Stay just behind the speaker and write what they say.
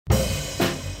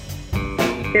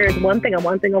There is one thing and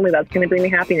one thing only that's going to bring me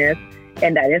happipiness,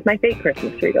 and that is my fake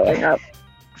Christmas tree going up.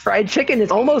 Fried chicken is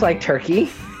almost like turkey.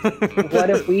 What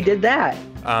if we did that?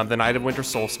 The night of winter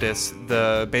solstice,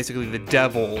 basically the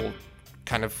devil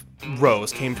kind of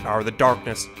came to power. The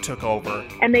darkness took over.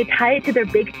 And they tie it to their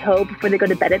big toe before they go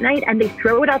to bed at night, and they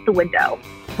throw it out the window.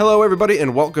 Hello, everybody,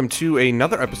 and welcome to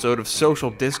another episode of Social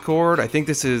Discord. I think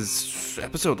this is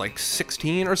episode like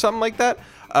 16 or something like that.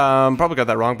 Probably got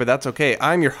that wrong, but that's okay.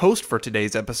 I'm your host for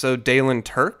today's episode, Dalen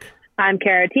Turk. I'm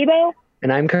Kara Tebow.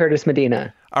 And I'm Curtis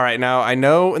Medina. All right, now I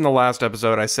know in the last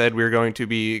episode I said we were going to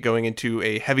be going into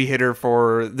a heavy hitter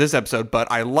for this episode,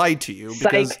 but I lied to you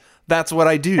because that's what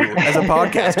I do as a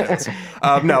podcast host.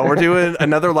 No, we're doing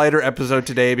another lighter episode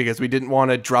today because we didn't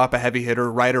want to drop a heavy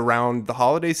hitter right around the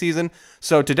holiday season.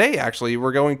 So today, actually,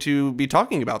 we're going to be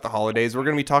talking about the holidays. We're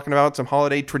going to be talking about some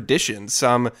holiday traditions,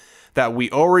 some that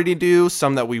we already do,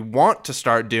 some that we want to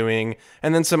start doing,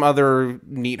 and then some other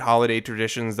neat holiday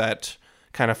traditions that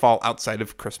kind of fall outside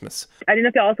of Christmas. I didn't know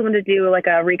if you also wanted to do like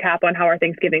a recap on how our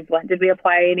Thanksgiving went. Did we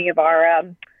apply any of our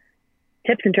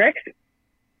tips and tricks?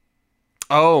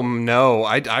 Oh no,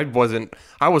 I wasn't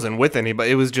with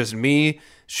anybody. It was just me,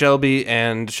 Shelby,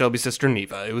 and Shelby's sister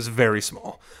Neva. It was very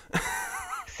small.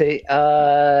 See,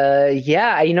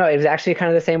 yeah, it was actually kind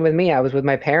of the same with me. I was with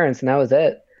my parents, and that was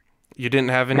it. You didn't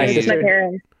have any.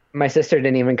 My sister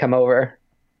didn't even come over.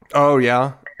 Oh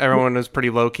yeah, everyone was pretty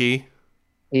low key.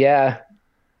 Yeah.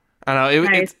 I know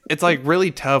it's like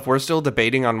really tough. We're still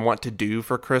debating on what to do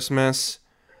for Christmas,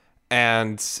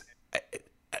 and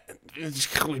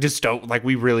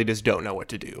we really just don't know what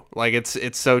to do. Like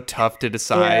it's so tough to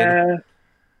decide. Yeah.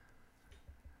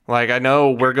 Like I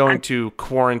know we're going to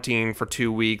quarantine for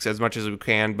 2 weeks as much as we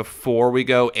can before we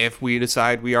go, if we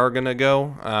decide we are gonna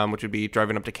go, which would be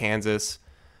driving up to Kansas.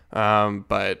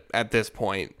 But at this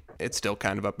point, it's still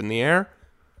kind of up in the air.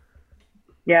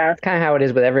 Yeah, it's kind of how it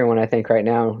is with everyone, I think, right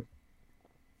now.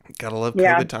 Gotta love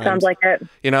COVID times. Sounds like it.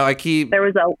 There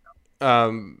was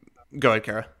go ahead,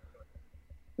 Kara.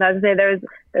 I was going to say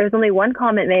there was only one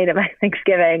comment made at my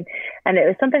Thanksgiving, and it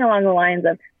was something along the lines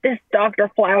of, "This Dr.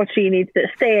 Fauci needs to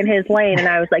stay in his lane." And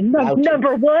I was like,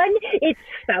 number one, it's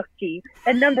Fauci,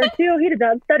 and number two, he did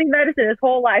not study medicine his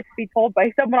whole life to be told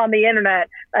by someone on the internet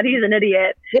that he's an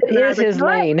idiot. It is his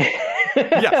lane.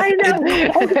 Yeah. I know.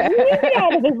 I was really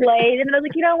out of his lane, and I was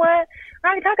like, you know what? We're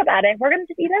not going to talk about it. We're going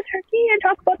to eat a turkey and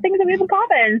talk about things that we have in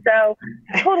common. So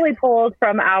totally pulled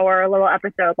from our little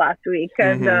episode last week,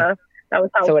 because that was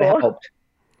helpful. So it helped.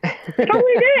 It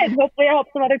totally did. Hopefully it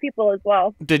helped some other people as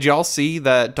well. Did y'all see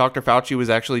that Dr. Fauci was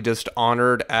actually just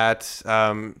honored at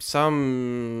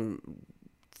some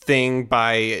thing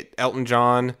by Elton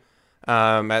John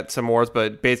at some awards,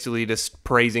 but basically just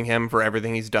praising him for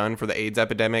everything he's done for the AIDS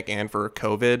epidemic and for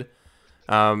COVID. It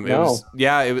was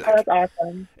that's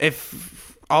awesome.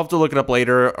 I'll have to look it up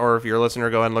later, or if you're a listener,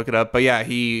 go ahead and look it up. But yeah,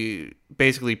 he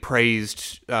basically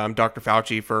praised Dr.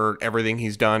 Fauci for everything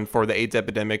he's done for the AIDS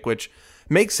epidemic, which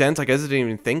makes sense. I guess I didn't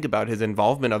even think about his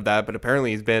involvement of that, but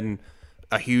apparently he's been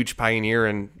a huge pioneer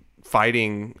in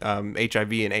fighting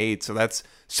HIV and AIDS. So that's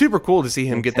super cool to see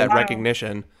him get that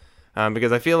recognition,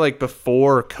 because I feel like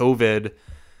before COVID,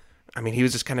 I mean, he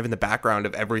was just kind of in the background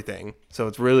of everything. So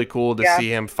it's really cool to see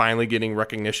him finally getting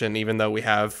recognition, even though we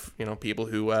have, people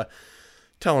who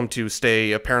tell him to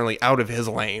stay apparently out of his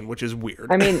lane, which is weird.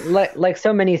 I mean, like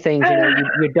so many things,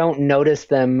 you don't notice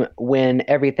them when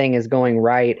everything is going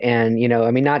right. And,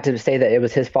 not to say that it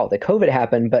was his fault that COVID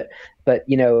happened, but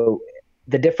the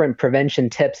different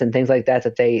prevention tips and things like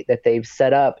that they've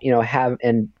set up, have,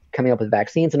 and coming up with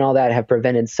vaccines and all that, have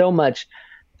prevented so much,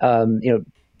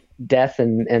 death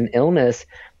and illness,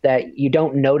 that you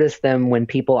don't notice them when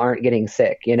people aren't getting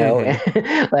sick,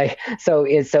 so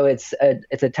it's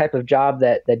a type of job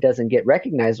that doesn't get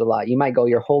recognized a lot. You might go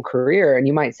your whole career and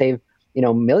you might save,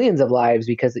 millions of lives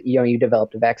because, you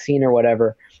developed a vaccine or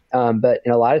whatever. But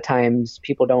a lot of times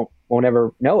people won't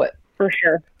ever know it. For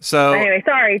sure. So anyway,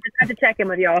 sorry, just had to check in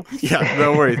with y'all. Yeah,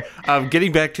 no worries.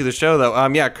 Getting back to the show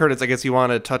though, Curtis, I guess you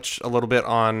want to touch a little bit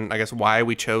on, I guess, why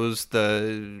we chose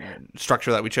the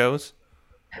structure that we chose.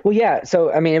 Well, yeah.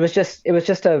 So, I mean, it was just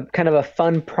a kind of a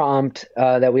fun prompt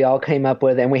that we all came up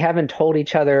with, and we haven't told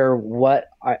each other what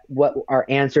our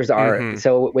answers are. Mm-hmm.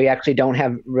 So we actually don't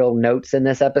have real notes in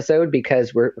this episode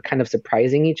because we're kind of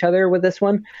surprising each other with this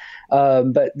one.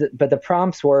 But the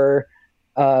prompts were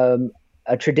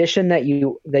a tradition that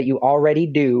you already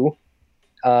do,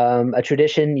 a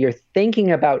tradition you're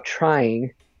thinking about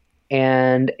trying,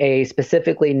 and a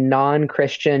specifically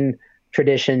non-Christian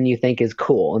tradition you think is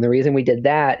cool. And the reason we did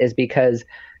that is because,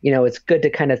 it's good to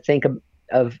kind of think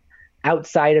of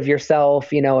outside of yourself.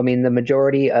 I mean, the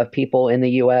majority of people in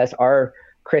the U.S. are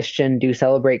Christian, do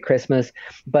celebrate Christmas,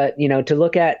 but to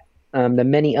look at the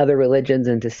many other religions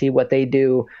and to see what they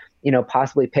do,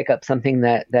 possibly pick up something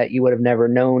that you would have never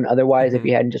known otherwise if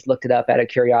you hadn't just looked it up out of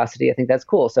curiosity. I think that's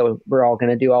cool. So we're all going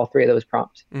to do all three of those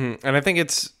prompts. And I think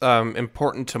it's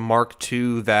important to mark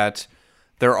too that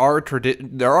there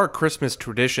are Christmas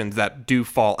traditions that do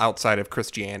fall outside of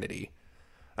Christianity.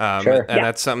 Sure. And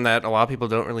that's something that a lot of people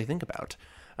don't really think about.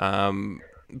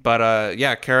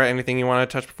 But Kara, anything you want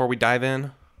to touch before we dive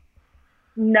in?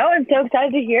 No, I'm so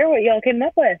excited to hear what y'all came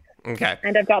up with. Okay.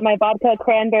 And I've got my vodka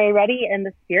cranberry ready and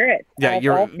the spirit. Yeah,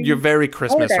 you're very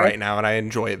Christmas right now, and I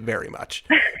enjoy it very much.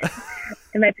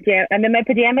 I'm in my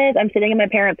pajamas. I'm sitting in my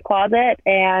parents' closet,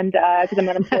 and because I'm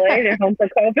unemployed and home for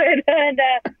COVID, and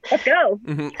let's go.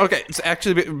 Mm-hmm. Okay, so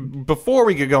actually, before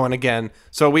we get going again,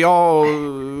 so we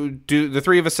all do, the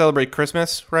three of us celebrate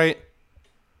Christmas, right?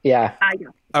 Yeah.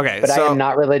 Okay, but I am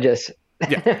not religious.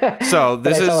 Yeah. So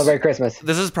I celebrate Christmas.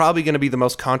 This is probably going to be the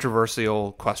most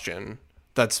controversial question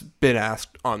that's been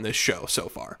asked on this show so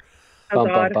far. Oh,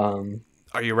 God.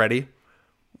 Are you ready?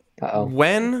 Uh-oh.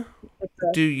 When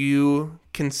do you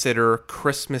consider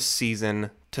Christmas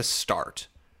season to start?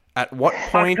 At what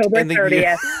point October in the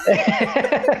 30th.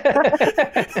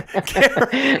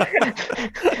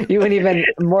 year? You went even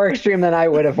more extreme than I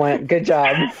would have went. Good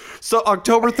job. So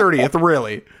October 30th,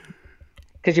 really?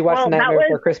 Because you watched Nightmare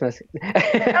Before Christmas. Oh,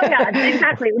 yeah,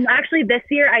 exactly. Actually, this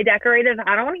year I decorated,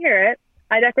 I don't want to hear it,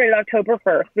 I decorated October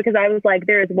 1st because I was like,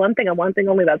 there is one thing and one thing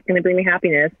only that's going to bring me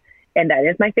happiness, and that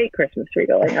is my fake Christmas tree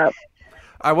going up.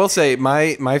 I will say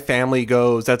my family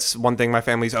goes, that's one thing my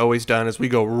family's always done, is we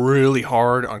go really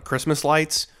hard on Christmas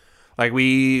lights. Like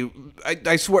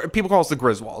I swear, people call us the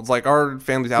Griswolds. Like our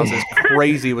family's house is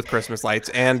crazy with Christmas lights.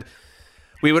 And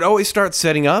we would always start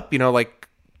setting up, like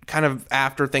kind of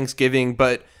after Thanksgiving.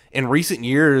 But in recent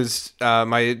years,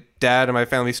 my dad and my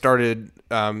family started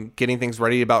getting things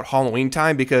ready about Halloween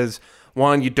time because,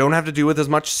 one, you don't have to do with as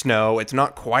much snow. It's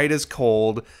not quite as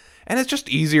cold. And it's just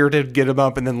easier to get them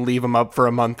up and then leave them up for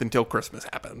a month until Christmas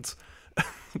happens.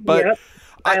 But yep,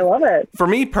 I love it. For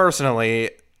me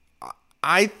personally,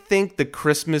 I think the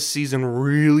Christmas season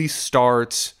really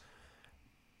starts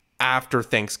after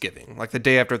Thanksgiving, like the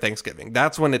day after Thanksgiving.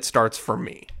 That's when it starts for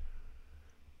me.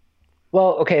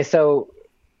 Well, okay, so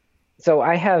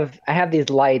I have these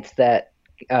lights that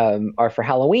are for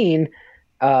Halloween.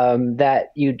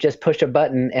 That you just push a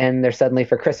button and they're suddenly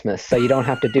for Christmas. So you don't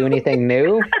have to do anything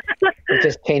new.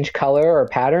 Just change color or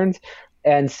patterns.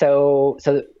 And so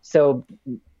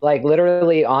like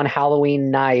literally on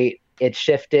Halloween night, it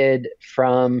shifted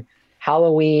from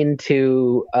Halloween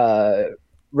to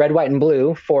red, white, and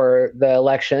blue for the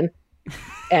election.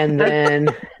 And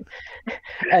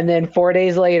then 4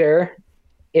 days later,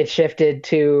 it shifted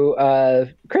to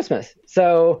Christmas.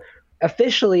 So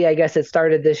officially, I guess it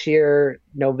started this year,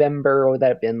 November, would that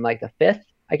have been like the 5th,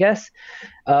 I guess?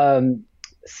 And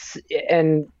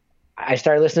I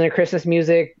started listening to Christmas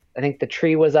music. I think the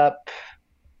tree was up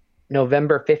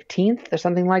November 15th or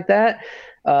something like that.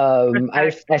 I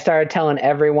started telling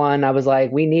everyone, I was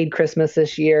like, we need Christmas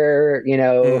this year.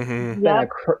 It's been a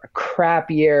crap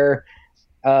year.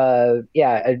 I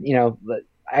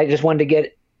just wanted to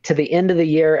get to the end of the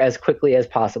year as quickly as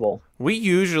possible. We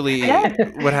usually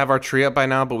would have our tree up by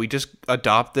now, but we just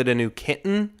adopted a new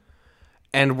kitten,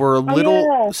 and we're a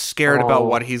little scared about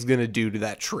what he's going to do to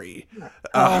that tree.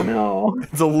 No.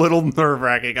 It's a little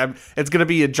nerve-wracking. It's going to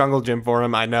be a jungle gym for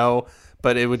him, I know,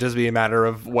 but it would just be a matter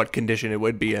of what condition it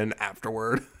would be in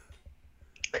afterward.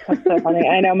 That's so funny.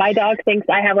 I know. My dog thinks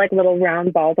I have like little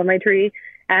round balls on my tree,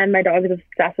 and my dog is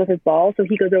obsessed with his balls, so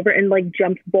he goes over and like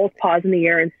jumps both paws in the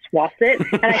air and swaps it,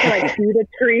 and I can like see the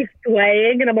tree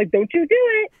swaying, and I'm like, don't you do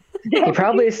it. He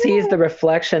probably sees the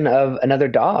reflection of another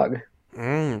dog.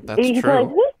 That's He's true. like,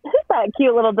 who's that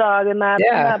cute little dog in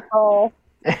that ball?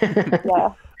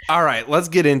 Yeah. All right, let's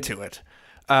get into it.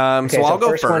 So I'll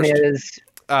go first. One is,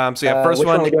 first which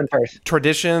one are we doing first?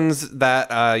 Traditions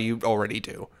that you already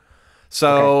do.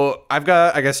 So I've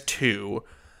got, I guess, two.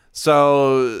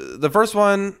 So the first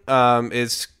one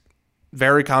is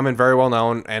very common, very well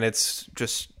known, and it's a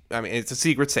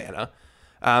Secret Santa.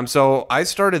 So I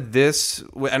started this,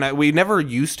 and we never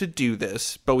used to do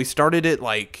this, but we started it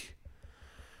like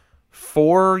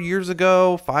 5 years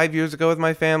ago with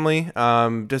my family,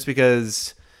 just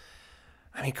because,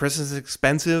 Christmas is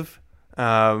expensive.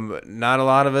 Not a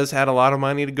lot of us had a lot of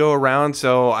money to go around,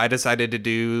 so I decided to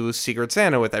do Secret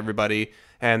Santa with everybody.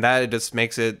 And that just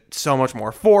makes it so much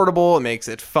more affordable. It makes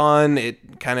it fun.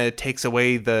 It kind of takes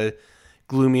away the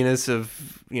gloominess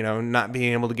of, not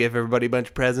being able to give everybody a bunch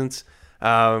of presents.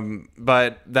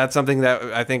 But that's something that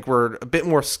I think we're a bit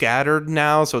more scattered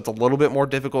now, so it's a little bit more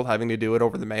difficult having to do it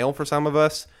over the mail for some of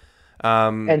us.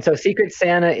 And so Secret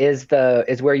Santa is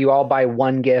where you all buy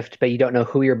one gift, but you don't know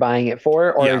who you're buying it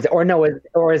for,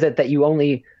 or is it that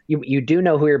you do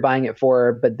know who you're buying it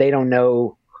for, but they don't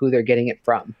know who they're getting it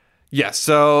from? Yes.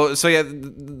 So yeah,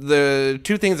 the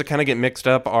two things that kind of get mixed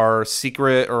up are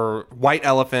Secret or White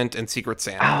Elephant and Secret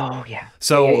Santa. Oh yeah.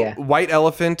 So White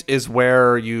Elephant is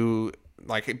where you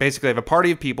basically have a party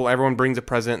of people. Everyone brings a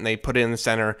present and they put it in the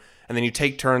center, and then you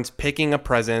take turns picking a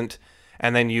present,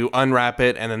 and then you unwrap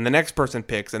it, and then the next person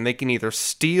picks, and they can either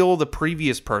steal the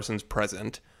previous person's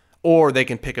present, or they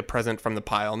can pick a present from the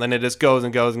pile, and then it just goes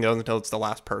and goes and goes until it's the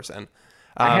last person.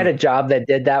 I had a job that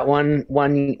did that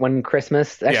one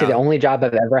Christmas. Actually, the only job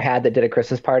I've ever had that did a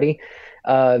Christmas party,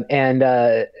 and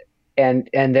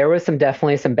there was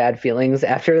definitely some bad feelings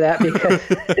after that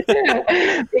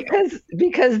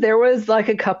because there was like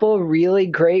a couple of really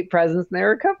great presents, and there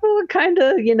were a couple of kind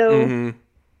of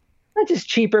not just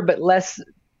cheaper but less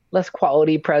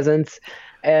quality presents,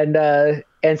 and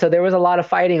so there was a lot of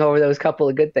fighting over those couple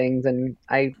of good things, and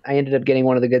I ended up getting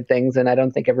one of the good things, and I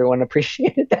don't think everyone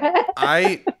appreciated that.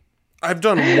 I've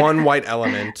done one white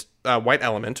elephant. I've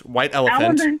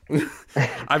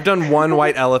done one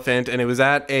white elephant, and it was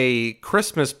at a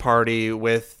Christmas party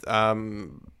with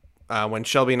when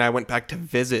Shelby and I went back to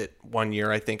visit one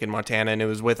year, I think, in Montana, and it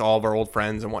was with all of our old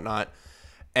friends and whatnot.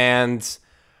 And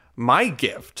my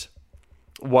gift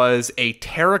was a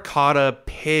terracotta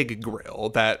pig grill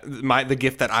the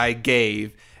gift that I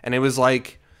gave, and it was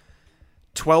like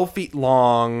 12 feet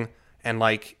long and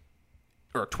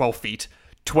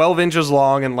 12 inches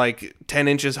long and 10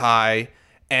 inches high,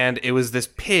 and it was this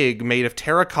pig made of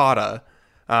terracotta,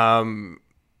 and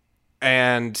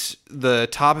the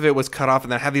top of it was cut off,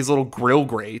 and then it had these little grill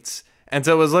grates, and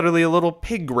so it was literally a little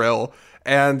pig grill.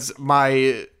 And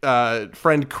my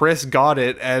friend Chris got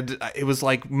it, and it was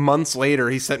months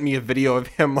later, he sent me a video of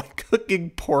him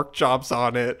cooking pork chops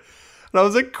on it. And I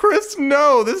was like, Chris,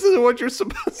 no, this isn't what you're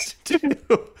supposed to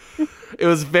do. It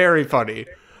was very funny.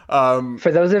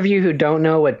 For those of you who don't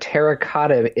know what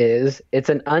terracotta is, it's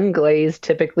an unglazed,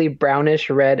 typically brownish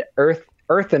red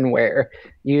earthenware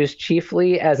used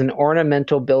chiefly as an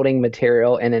ornamental building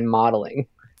material and in modeling.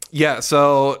 Yeah,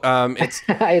 so it's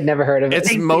I had never heard of it.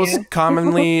 It's most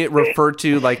commonly referred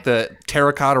to the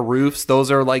terracotta roofs. Those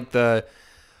are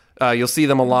you'll see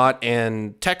them a lot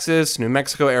in Texas, New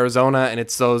Mexico, Arizona, and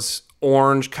it's those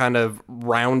orange kind of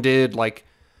rounded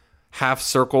half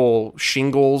circle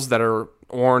shingles that are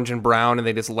orange and brown, and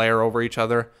they just layer over each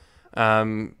other.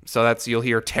 So you'll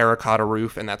hear terracotta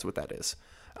roof, and that's what that is.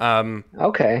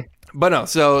 Okay. But no,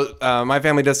 so my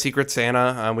family does Secret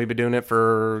Santa. We've been doing it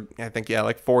for, I think,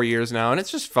 4 years now, and it's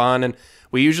just fun. And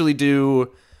we usually do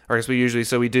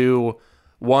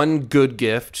one good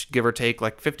gift, give or take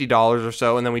 $50 or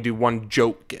so, and then we do one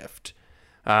joke gift.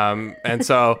 And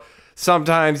so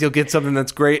sometimes you'll get something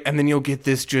that's great, and then you'll get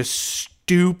this just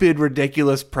stupid,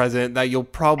 ridiculous present that you'll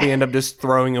probably end up just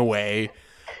throwing away.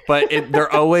 But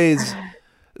they're always...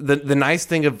 The nice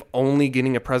thing of only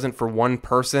getting a present for one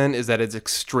person is that it's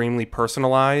extremely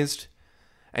personalized,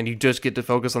 and you just get to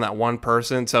focus on that one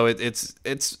person. So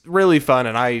it's really fun,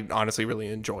 and I honestly really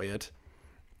enjoy it.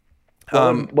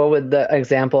 What would the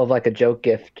example of a joke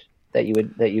gift that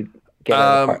you get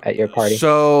at your party?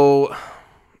 So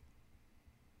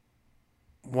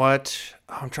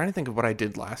I'm trying to think of what I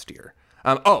did last year.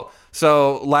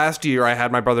 So last year I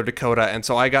had my brother Dakota, and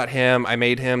so I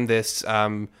made him this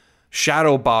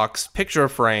shadow box picture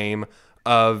frame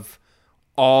of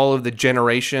all of the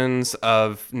generations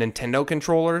of Nintendo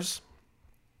controllers.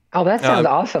 Oh, that sounds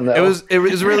awesome though. It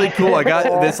was really cool. I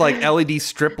got this LED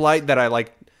strip light that I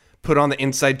put on the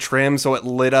inside trim so it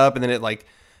lit up, and then it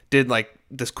did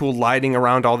this cool lighting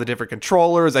around all the different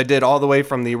controllers. I did all the way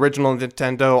from the original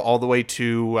Nintendo all the way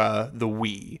to the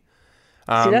Wii.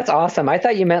 See, that's awesome. I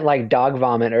thought you meant dog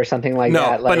vomit or something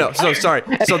that. But no. So sorry.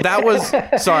 So that was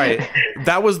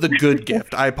the good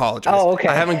gift. I apologize. Oh, okay.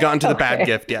 I haven't gotten to the bad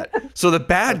gift yet. So the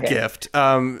bad gift,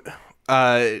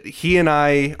 he and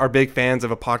I are big fans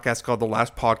of a podcast called The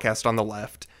Last Podcast on the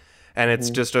Left, and it's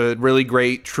just a really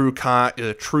great true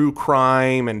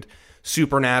crime and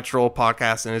supernatural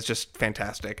podcast, and it's just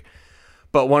fantastic.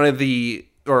 But the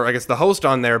host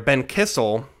on there, Ben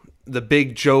Kissel, the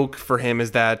big joke for him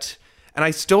is that. And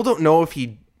I still don't know if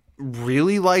he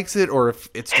really likes it or if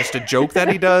it's just a joke that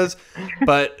he does.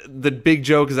 But the big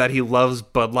joke is that he loves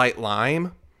Bud Light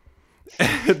Lime.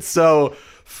 And so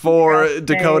for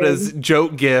Dakota's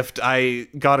joke gift, I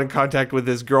got in contact with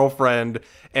his girlfriend,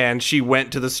 and she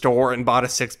went to the store and bought a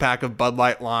 6-pack of Bud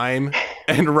Light Lime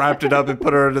and wrapped it up and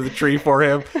put it under the tree for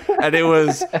him. And it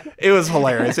was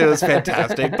hilarious. It was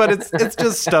fantastic. But it's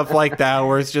just stuff like that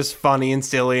where it's just funny and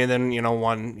silly, and then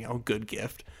one good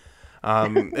gift.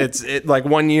 It's like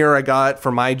one year I got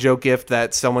for my joke gift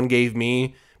that someone gave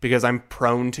me because I'm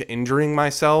prone to injuring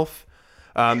myself.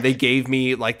 They gave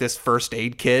me like this first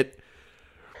aid kit.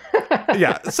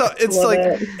 Yeah, so it's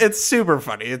it's super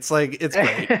funny. It's like, it's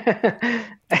great.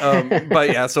 But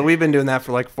yeah, so we've been doing that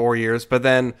for like 4 years. But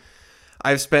then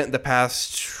I've spent the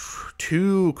past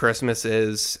 2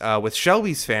 Christmases with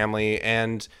Shelby's family,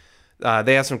 and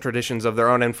they have some traditions of their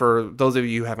own. And for those of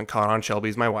you who haven't caught on,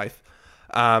 Shelby's my wife.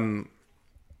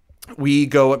 We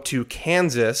go up to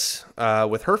Kansas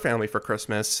with her family for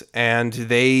Christmas, and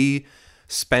they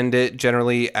spend it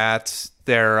generally at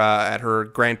her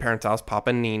grandparents' house, Papa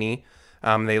and Nini.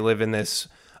 They live in this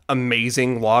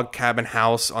amazing log cabin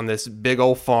house on this big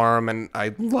old farm, and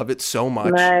I love it so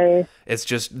much. Nice. It's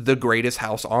just the greatest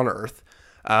house on earth.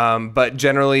 But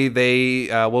generally, they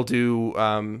will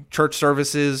do church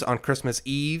services on Christmas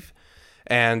Eve,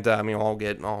 and all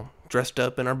get all dressed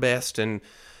up in our best and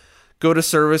go to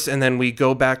service, and then we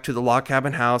go back to the log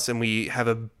cabin house, and we have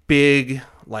a big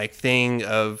thing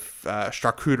of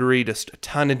charcuterie, just a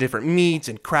ton of different meats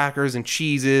and crackers and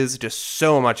cheeses, just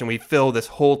so much. And we fill this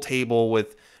whole table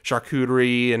with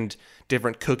charcuterie and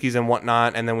different cookies and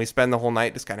whatnot. And then we spend the whole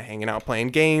night just kind of hanging out, playing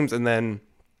games. And then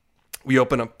we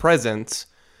open up presents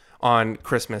on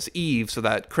Christmas Eve, so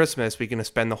that Christmas we can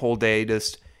spend the whole day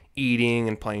just eating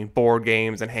and playing board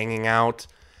games and hanging out.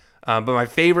 But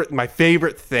my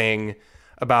favorite thing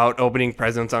about opening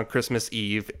presents on Christmas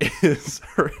Eve is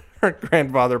her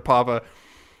grandfather, Papa.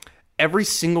 Every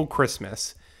single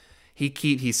Christmas,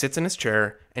 he sits in his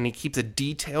chair and he keeps a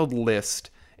detailed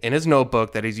list in his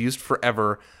notebook that he's used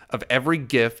forever of every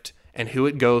gift and who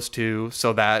it goes to,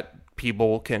 so that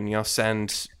people can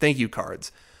send thank you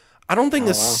cards. I don't think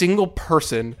a single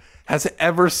person has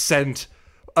ever sent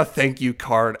a thank you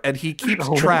card, and he keeps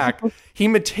track. He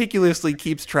meticulously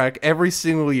keeps track every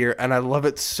single year, and I love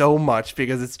it so much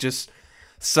because it's just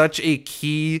such a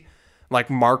key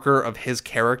marker of his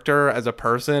character as a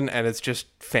person, and it's just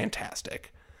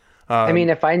fantastic.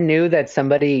 If I knew that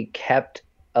somebody kept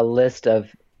a list of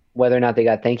whether or not they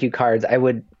got thank you cards, I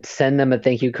would send them a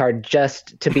thank you card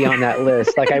just to be on that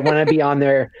list. I want to be on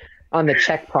the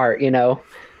check part,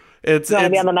 It's want to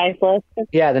be on the nice list.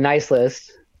 Yeah, the nice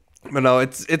list. But no,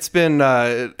 it's been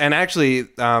and actually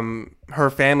her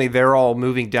family, they're all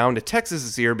moving down to Texas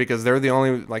this year because they're the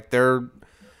only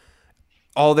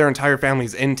all their entire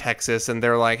family's in Texas, and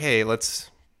they're like, hey, let's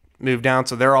move down.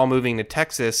 So they're all moving to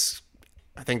Texas,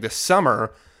 I think this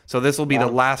summer. So this will be the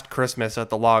last Christmas at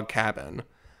the log cabin.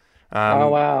 Oh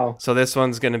wow! So this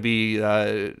one's going to be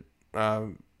it's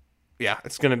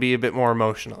going to be a bit more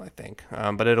emotional, I think.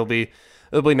 But it'll be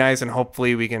nice, and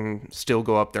hopefully we can still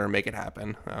go up there and make it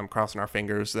happen. I'm crossing our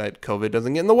fingers that COVID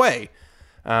doesn't get in the way.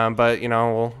 But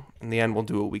in the end, we'll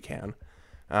do what we can.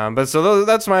 But so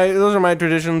those are my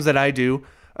traditions that I do.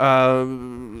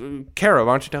 Kara,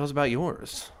 why don't you tell us about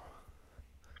yours?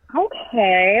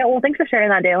 Okay. Well, thanks for sharing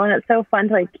that, Dalen. It's so fun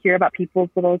to hear about people's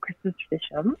little Christmas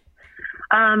traditions.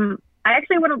 I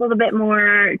actually went a little bit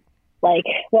more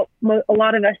what a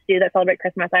lot of us do that celebrate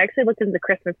Christmas. I actually looked into the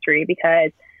Christmas tree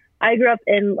because I grew up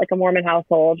in a Mormon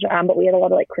household, but we had a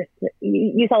lot of Christmas.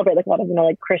 You celebrate a lot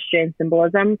of Christian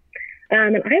symbolism.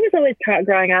 And I was always taught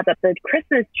growing up that the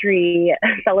Christmas tree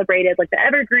celebrated the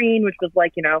evergreen, which was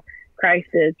Christ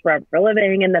is forever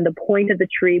living, and then the point of the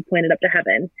tree pointed up to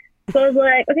heaven. So I was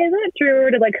like, okay, is that true,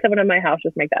 or did someone in my house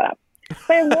just make that up?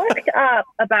 So I looked up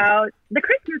about the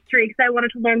Christmas tree because I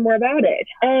wanted to learn more about it.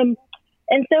 And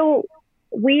so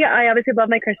I obviously love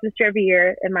my Christmas tree every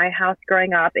year in my house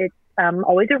growing up. It's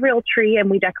always a real tree, and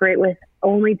we decorate with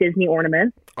only Disney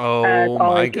ornaments. Oh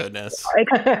my goodness.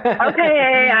 Okay,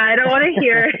 I don't want to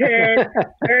hear it.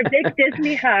 We're a big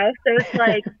Disney house, so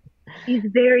it's these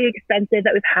very expensive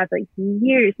that we've had for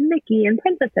years, Mickey and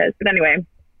princesses. But anyway,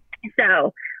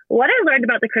 so what I learned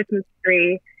about the Christmas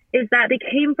tree is that they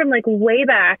came from way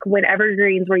back when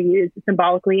evergreens were used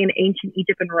symbolically in ancient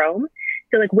Egypt and Rome.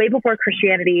 So way before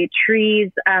Christianity,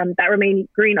 trees that remain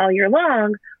green all year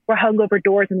long were hung over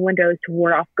doors and windows to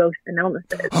ward off ghosts and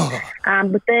illnesses.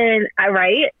 But then,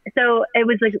 so it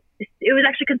was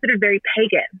actually considered very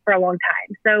pagan for a long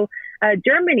time. So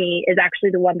Germany is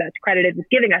actually the one that's credited with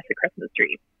giving us the Christmas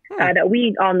tree that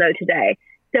we all know today.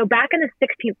 So back in the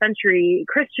 16th century,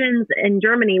 Christians in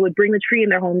Germany would bring the tree in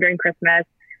their home during Christmas,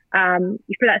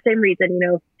 for that same reason,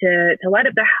 to light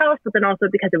up their house, but then also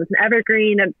because it was an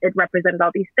evergreen and it represented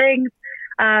all these things.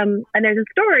 And there's a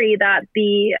story that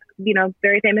the,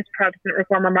 very famous Protestant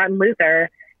reformer Martin Luther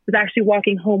was actually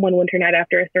walking home one winter night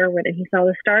after a sermon, and he saw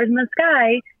the stars in the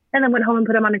sky, and then went home and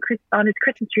put them on his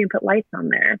Christmas tree and put lights on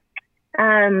there,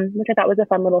 which I thought was a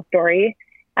fun little story.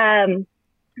 In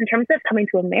terms of coming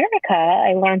to America,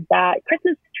 I learned that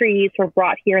Christmas trees were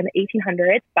brought here in the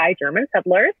 1800s by German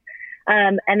settlers.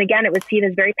 And again, it was seen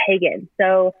as very pagan.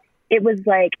 So it was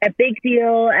like a big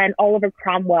deal, and Oliver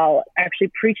Cromwell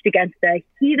actually preached against the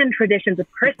heathen traditions of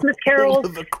Christmas carols,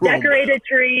 decorated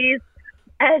trees,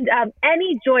 and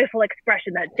any joyful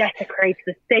expression that desecrates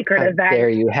the sacred event. There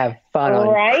you have fun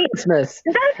on Christmas.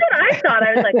 That's what I thought.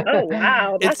 I was like, oh,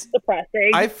 wow, that's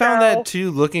depressing. I found that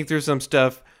too, looking through some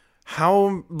stuff,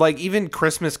 how even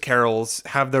Christmas carols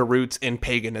have their roots in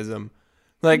paganism.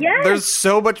 There's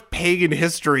so much pagan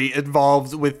history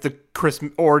involved with the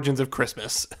origins of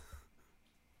Christmas.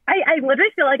 I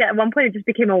literally feel like at one point it just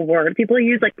became a word. People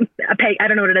use I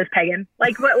don't know what it is, pagan.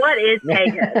 What is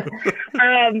pagan?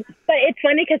 But it's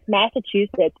funny because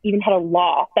Massachusetts even had a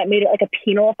law that made it a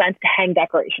penal offense to hang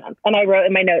decorations. And I wrote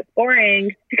in my notes,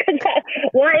 boring, because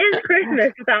what is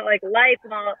Christmas without lights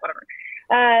and all that,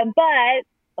 whatever. But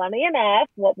funny enough,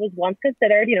 what was once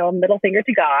considered, a middle finger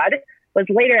to God was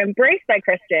later embraced by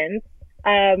Christians.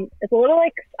 It's a little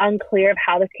unclear of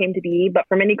how this came to be, but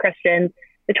for many Christians,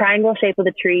 the triangle shape of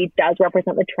the tree does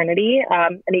represent the Trinity.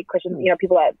 Any Christians,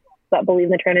 people that believe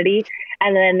in the Trinity.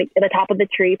 And then the top of the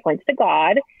tree points to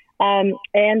God.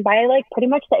 And by pretty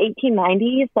much the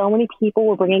 1890s, so many people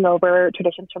were bringing over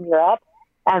traditions from Europe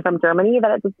and from Germany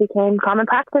that it just became common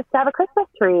practice to have a Christmas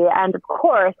tree. And of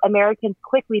course, Americans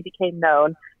quickly became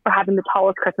known for having the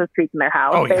tallest Christmas trees in their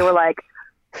house. Oh, yeah. They were like,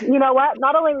 you know what?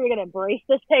 Not only are we going to embrace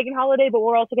this pagan holiday, but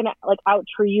we're also going to out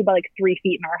tree you by 3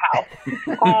 feet in our house.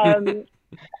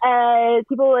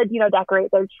 People would,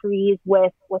 decorate their trees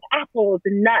with apples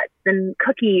and nuts and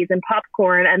cookies and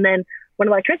popcorn. And then when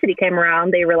electricity came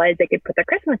around, they realized they could put their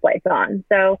Christmas lights on.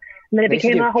 So then it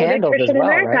became a whole big tradition in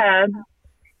America. Right?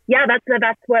 Yeah,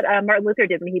 that's what Martin Luther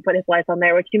did when he put his lights on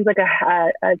there, which seems like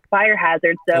a fire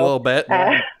hazard. So a little bit,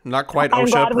 not quite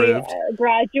OSHA approved. We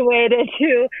graduated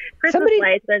to Christmas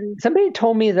lights, and somebody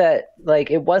told me that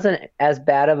it wasn't as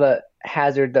bad of a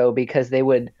hazard though, because they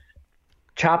would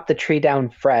chop the tree down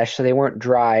fresh, so they weren't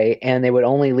dry, and they would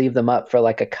only leave them up for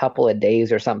a couple of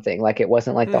days or something. It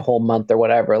wasn't the whole month or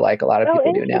whatever, a lot of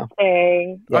people do now.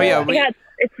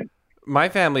 My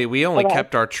family, we only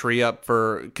kept our tree up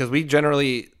because we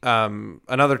generally,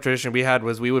 another tradition we had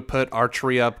was we would put our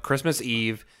tree up Christmas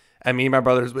Eve, and me and my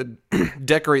brothers would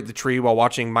decorate the tree while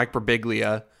watching Mike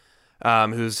Birbiglia,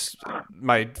 who's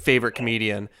my favorite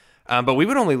comedian. But we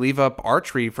would only leave up our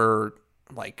tree for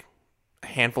a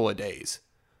handful of days.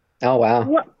 Oh, wow.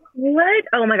 What?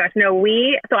 Oh my gosh. No,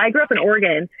 so I grew up in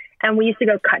Oregon, and we used to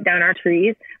go cut down our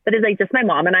trees, but it's just my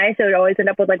mom and I, so it would always end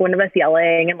up with one of us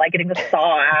yelling and getting the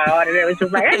saw out, and it was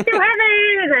just it's too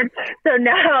heavy. And so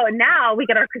now we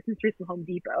get our Christmas trees from Home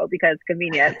Depot because it's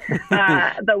convenient.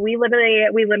 But we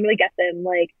literally get them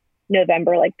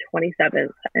November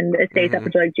 27th, and it stays up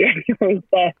until January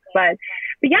 5th. But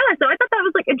yeah, so I thought that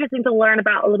was interesting to learn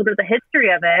about a little bit of the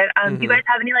history of it. Do you guys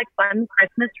have any fun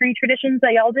Christmas tree traditions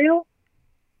that y'all do?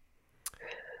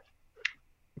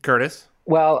 Curtis?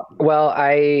 Well,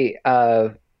 I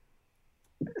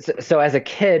so as a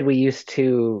kid, we used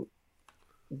to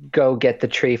go get the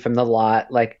tree from the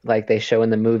lot, like they show in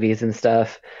the movies and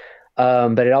stuff.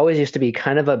 But it always used to be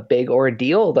kind of a big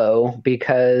ordeal though,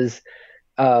 because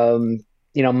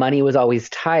money was always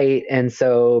tight. And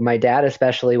so my dad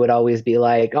especially would always be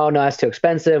like, oh no, that's too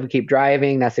expensive. We keep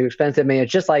driving. That's too expensive. I mean,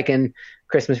 it's just like in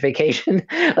Christmas Vacation.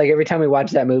 Every time we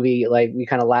watch that movie, we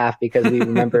kind of laugh because we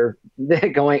remember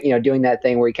going, doing that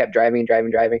thing where we kept driving.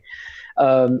 I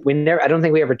don't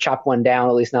think we ever chopped one down,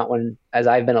 at least not one as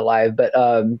I've been alive. But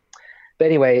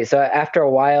anyway, so after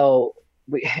a while,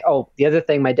 the other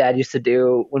thing my dad used to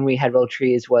do when we had real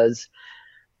trees was,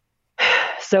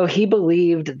 so he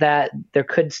believed that there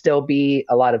could still be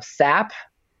a lot of sap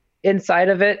inside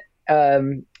of it,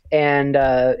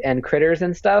 and critters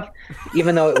and stuff,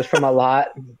 even though it was from a lot.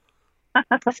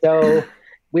 So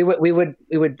we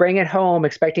would bring it home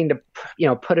expecting to,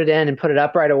 put it in and put it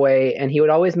up right away. And he would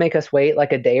always make us wait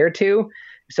a day or two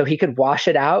so he could wash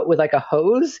it out with a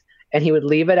hose, and he would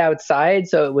leave it outside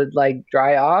so it would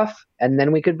dry off, and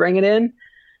then we could bring it in.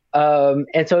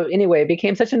 And so anyway, it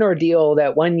became such an ordeal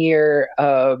that one year,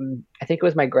 I think it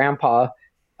was my grandpa,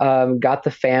 got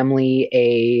the family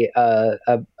a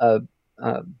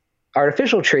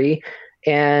artificial tree.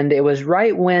 And it was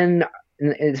right when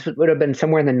it would have been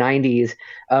somewhere in the 90s,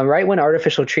 right when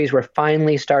artificial trees were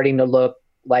finally starting to look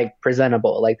like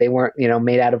presentable, like they weren't,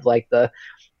 made out of like the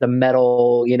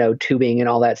metal, tubing and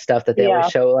all that stuff that they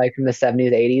always show like from the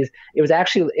 70s, 80s. It was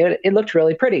actually, it looked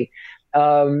really pretty.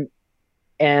 And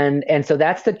so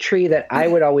that's the tree that I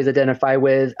would always identify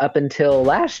with up until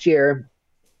last year.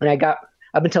 And I got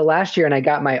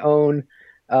my own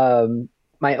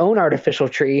artificial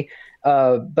tree.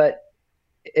 But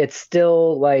it's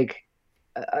still like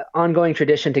an ongoing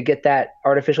tradition to get that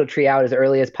artificial tree out as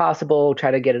early as possible,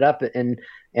 try to get it up and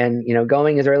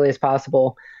going as early as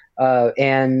possible.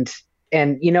 And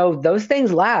those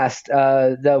things last.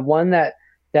 The one that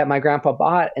my grandpa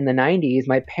bought in the 90s,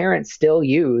 my parents still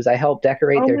use. I helped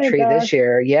decorate their tree this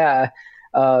year. Yeah.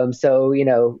 So,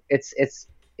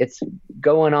 it's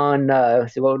going on,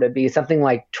 so what would it be? Something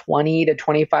like 20 to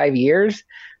 25 years,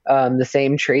 the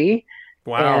same tree.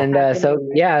 Wow. And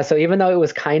so even though it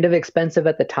was kind of expensive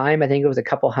at the time, I think it was a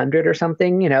couple hundred or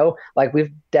something, like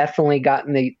we've definitely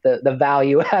gotten the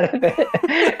value out of it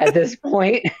at this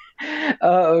point.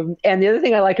 And the other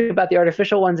thing I like about the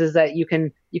artificial ones is that you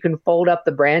can fold up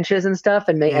the branches and stuff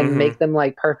and make them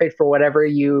like perfect for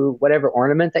whatever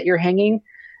ornament that you're hanging.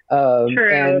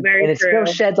 True, and it still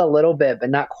sheds a little bit, but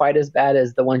not quite as bad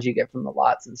as the ones you get from the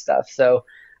lots and stuff. So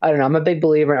I don't know. I'm a big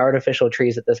believer in artificial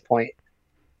trees at this point.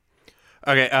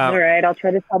 Okay. All right. I'll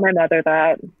try to tell my mother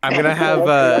that. I'm going to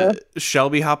have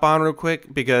Shelby hop on real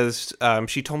quick because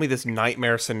she told me this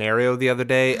nightmare scenario the other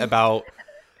day about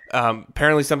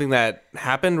apparently something that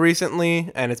happened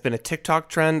recently, and it's been a TikTok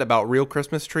trend about real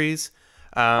Christmas trees.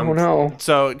 Oh, no.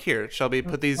 So here, Shelby,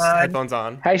 put these headphones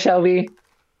on. Hi, Shelby.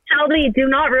 Shelby, do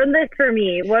not ruin this for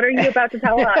me. What are you about to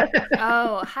tell us?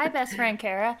 Oh, hi, best friend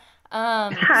Kara.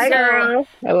 Hi, girl.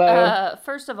 Hello.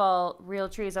 First of all, real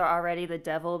trees are already the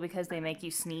devil because they make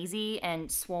you sneezy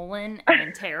and swollen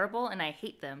and terrible, and I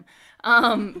hate them.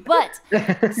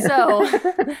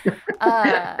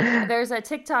 There's a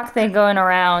TikTok thing going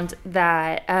around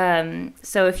that,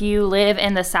 so if you live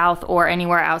in the South or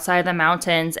anywhere outside the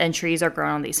mountains and trees are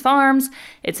grown on these farms,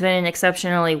 it's been an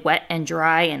exceptionally wet and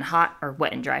hot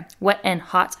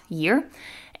year.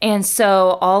 And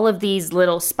so all of these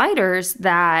little spiders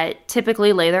that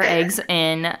typically lay their eggs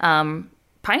in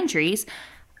pine trees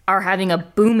are having a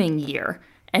booming year.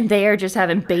 And they are just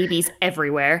having babies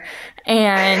everywhere.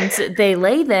 And they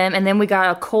lay them, and then we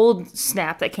got a cold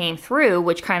snap that came through,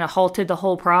 which kind of halted the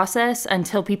whole process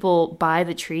until people buy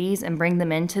the trees and bring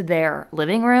them into their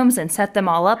living rooms and set them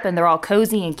all up, and they're all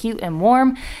cozy and cute and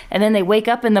warm. And then they wake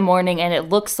up in the morning, and it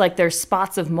looks like there's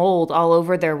spots of mold all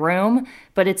over their room,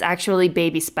 but it's actually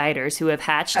baby spiders who have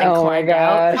hatched and climbed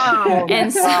out. Oh,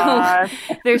 and so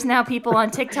there's now people on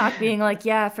TikTok being like,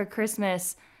 yeah, for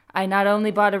Christmas, I not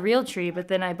only bought a real tree, but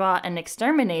then I bought an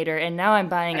exterminator, and now I'm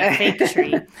buying a fake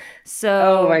tree.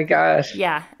 So, oh my gosh.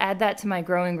 Yeah, add that to my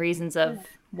growing reasons of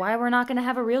why we're not going to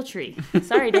have a real tree.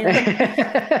 Sorry, Dan.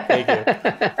 Thank you.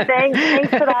 Thanks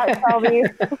for that, Shelby.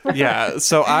 Yeah,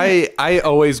 so I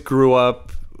always grew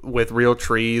up with real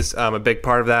trees. A big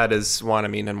part of that is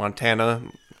in Montana,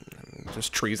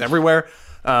 just trees everywhere.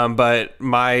 But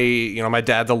my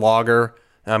dad's a logger.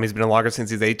 He's been a logger since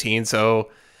he's 18, so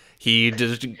he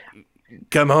just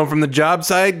come home from the job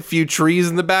site, a few trees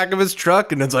in the back of his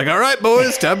truck, and it's like, all right,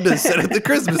 boys, time to set up the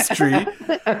Christmas tree.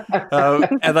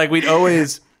 And like we'd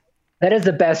always... That is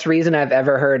the best reason I've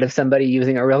ever heard of somebody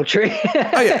using a real tree.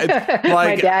 Oh, yeah.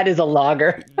 My dad is a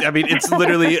logger. I mean, it's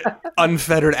literally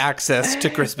unfettered access to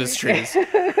Christmas trees.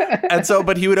 And so,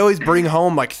 but he would always bring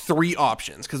home like 3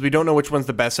 options because we don't know which one's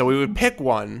the best. So we would pick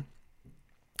one,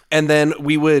 and then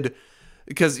we would...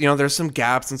 Because, there's some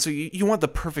gaps, and so you want the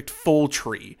perfect full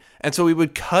tree. And so we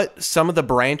would cut some of the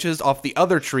branches off the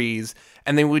other trees,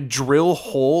 and then would drill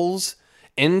holes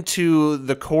into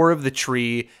the core of the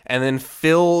tree, and then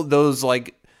fill those,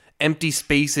 like, empty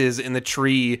spaces in the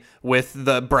tree with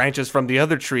the branches from the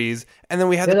other trees. And then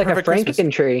we had the perfect like a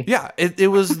Franken tree. Yeah, it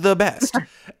was the best.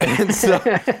 And so,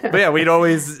 but yeah, we'd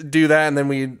always do that, and then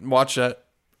we'd watch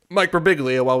Mike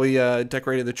Birbiglia while we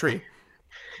decorated the tree.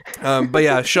 But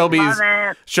yeah,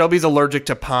 Shelby's allergic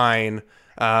to pine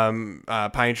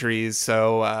trees,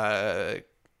 so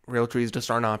real trees just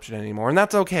aren't an option anymore, and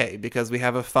that's okay because we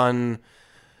have a fun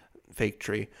fake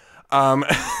tree. But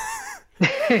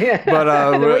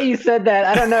the way you said that,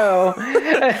 I don't know.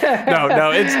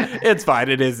 no, it's fine.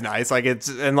 It is nice. Like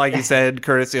and like you said,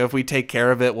 Curtis, if we take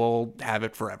care of it, we'll have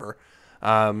it forever.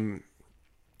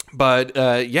 But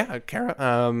yeah,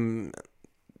 Kara,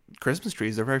 Christmas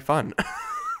trees are very fun.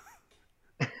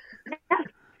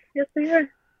 Yes, they are.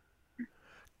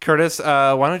 Curtis,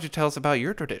 why don't you tell us about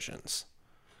your traditions?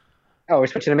 Oh, we're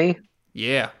switching to me?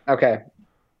 Yeah. Okay.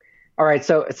 All right.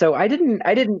 So I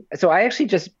actually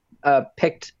just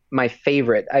picked my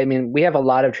favorite. I mean, we have a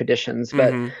lot of traditions,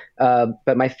 but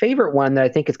my favorite one that I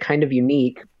think is kind of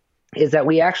unique is that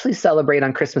we actually celebrate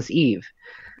on Christmas Eve.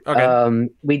 Okay.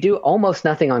 We do almost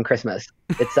nothing on Christmas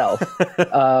itself.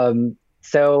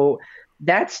 So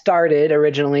that started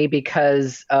originally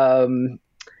because it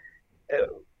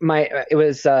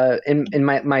was in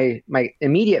my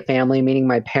immediate family, meaning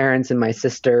my parents and my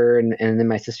sister and then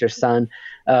my sister's son,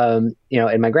 and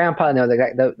my grandpa.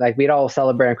 And like we'd all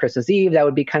celebrate on Christmas Eve. That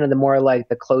would be kind of the more like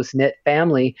the close knit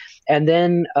family, and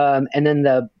then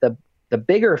the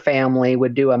bigger family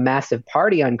would do a massive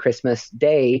party on Christmas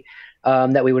Day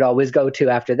that we would always go to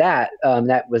after that.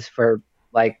 That was for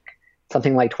like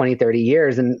something like 20, 30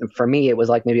 years. And for me, it was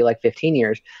like maybe like 15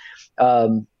 years.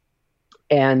 So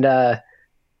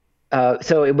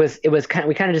it was kind of,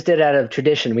 we kind of just did it out of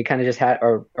tradition. We kind of just had,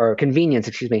 or convenience,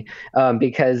 excuse me,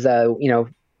 because,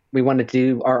 we wanted to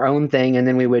do our own thing, and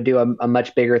then we would do a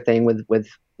much bigger thing with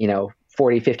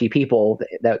 40, 50 people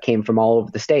that came from all over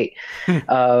the state.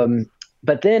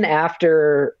 But then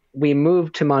after we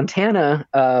moved to Montana,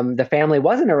 the family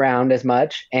wasn't around as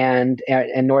much, and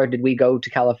nor did we go to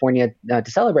California to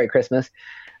celebrate Christmas.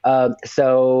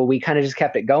 So we kind of just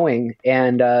kept it going,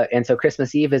 and so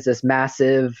Christmas Eve is this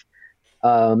massive,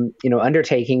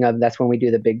 undertaking of. That's when we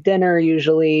do the big dinner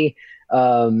usually.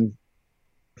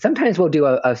 Sometimes we'll do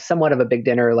a somewhat of a big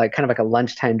dinner, like kind of like a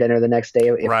lunchtime dinner the next day,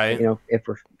 if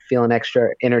we're feeling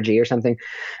extra energy or something.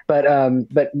 But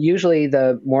usually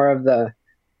the more of the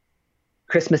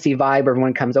Christmassy vibe,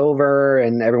 everyone comes over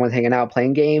and everyone's hanging out,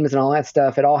 playing games and all that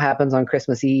stuff. It all happens on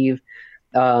Christmas Eve.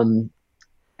 And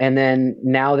then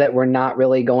now that we're not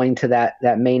really going to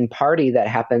that main party that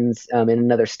happens in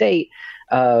another state,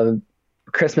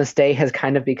 Christmas Day has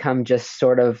kind of become just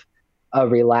sort of a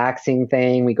relaxing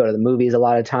thing. We go to the movies a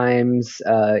lot of times.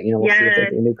 We'll see if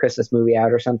there's a new Christmas movie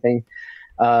out or something.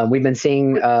 We've been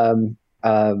seeing, oh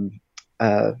my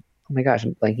gosh,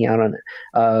 I'm blanking out on it.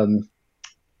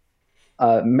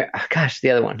 The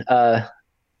other one.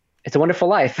 It's a Wonderful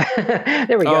Life.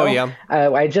 There we go. Oh yeah.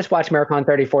 I just watched Miracle on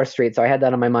 34th Street, so I had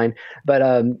that on my mind. But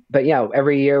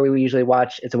every year we usually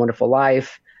watch It's a Wonderful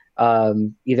Life,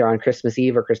 either on Christmas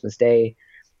Eve or Christmas Day,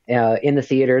 in the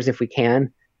theaters if we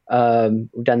can.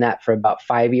 We've done that for about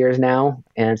 5 years now,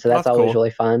 and so that's always cool.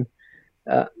 Really fun.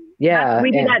 We do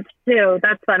that too.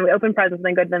 That's fun. We open presents and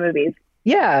then go to the movies.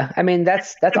 Yeah, I mean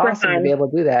that's awesome fun. To be able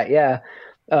to do that. Yeah.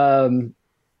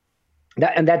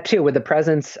 That too with the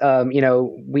presents,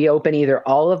 we open either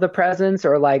all of the presents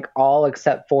or like all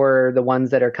except for the ones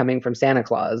that are coming from Santa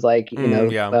Claus. Like,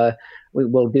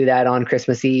 we'll do that on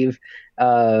Christmas Eve.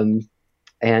 And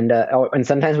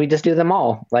sometimes we just do them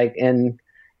all, like, and,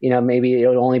 maybe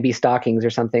it'll only be stockings or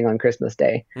something on Christmas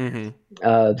Day. Mm-hmm.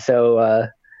 So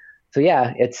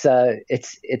yeah, it's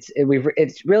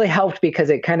really helped because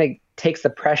it kind of takes the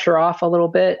pressure off a little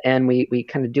bit, and we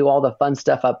kind of do all the fun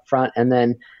stuff up front, and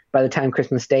then by the time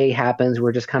Christmas Day happens,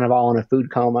 we're just kind of all in a food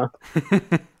coma.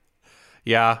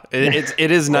 Yeah,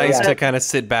 it is nice to kind of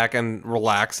sit back and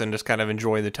relax and just kind of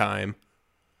enjoy the time.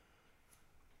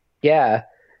 Yeah,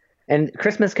 and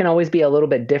Christmas can always be a little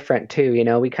bit different too.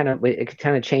 It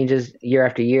kind of changes year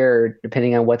after year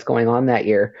depending on what's going on that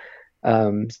year.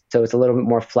 So it's a little bit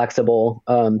more flexible.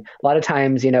 A lot of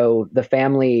times, the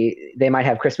family, they might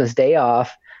have Christmas Day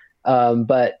off,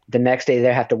 but the next day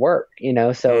they have to work,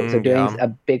 so doing a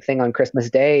big thing on Christmas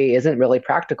Day isn't really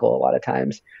practical a lot of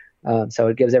times. So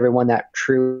it gives everyone that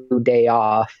true day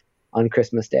off on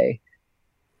Christmas Day.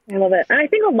 I love it. And I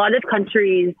think a lot of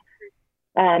countries,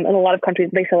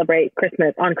 they celebrate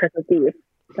Christmas on Christmas Eve.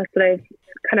 That's what I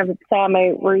kind of saw in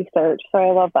my research. So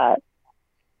I love that.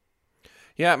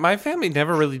 Yeah, my family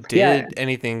never really did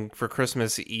anything for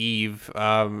Christmas Eve.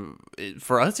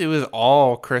 For us, it was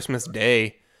all Christmas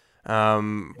Day.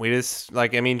 We just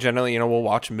generally, we'll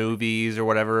watch movies or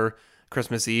whatever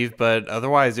Christmas Eve, but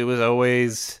otherwise it was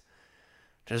always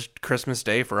just Christmas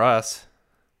Day for us.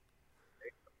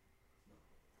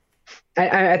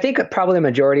 I think probably the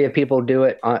majority of people do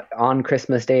it on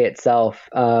Christmas Day itself.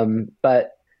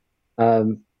 But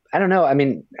I don't know. I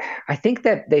mean, I think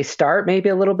that they start maybe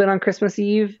a little bit on Christmas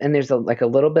Eve, and there's a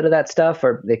little bit of that stuff,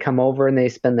 or they come over and they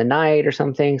spend the night or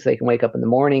something, so they can wake up in the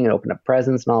morning and open up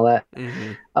presents and all that.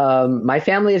 Mm-hmm. My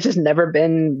family has just never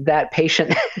been that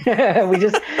patient.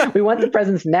 we want the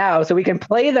presents now so we can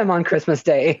play them on Christmas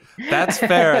Day. That's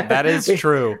fair. That is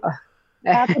true.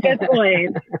 That's a good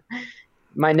point.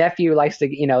 My nephew likes to,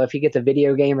 if he gets a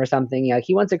video game or something,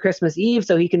 he wants a Christmas Eve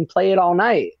so he can play it all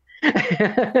night.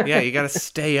 Yeah, you got to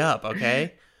stay up,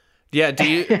 okay? Yeah,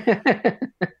 do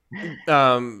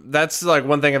That's like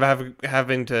one thing of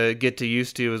having to get to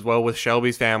used to as well with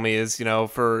Shelby's family is,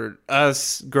 for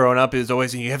us growing up is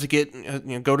always, you have to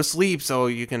get, go to sleep so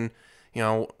you can,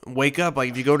 wake up. Like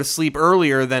if you go to sleep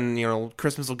earlier, then,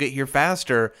 Christmas will get here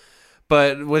faster.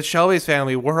 But with Shelby's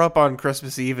family, we're up on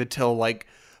Christmas Eve until like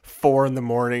 4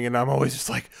 a.m. and I'm always just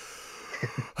like,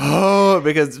 oh,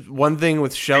 because one thing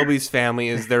with Shelby's family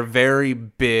is they're very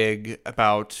big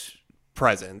about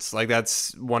presents. Like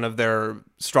that's one of their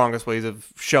strongest ways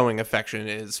of showing affection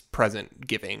is present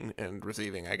giving and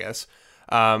receiving, I guess.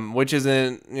 Which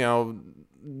isn't,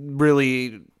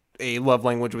 really a love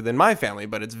language within my family,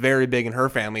 but it's very big in her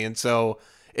family. And so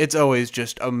it's always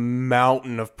just a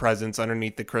mountain of presents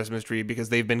underneath the Christmas tree because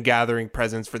they've been gathering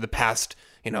presents for the past,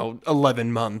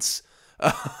 11 months.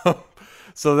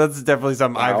 So that's definitely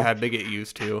something I've had to get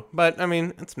used to. But I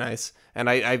mean, it's nice. And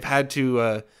I've had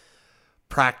to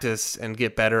practice and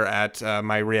get better at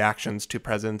my reactions to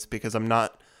presents because I'm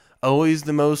not always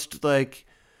the most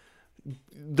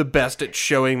the best at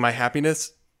showing my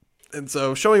happiness. And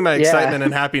so showing my excitement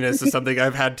and happiness is something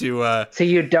I've had to So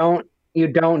you don't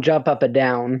jump up and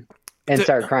down and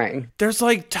start crying. There's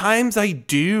times I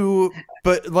do,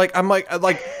 but I'm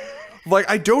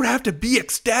I don't have to be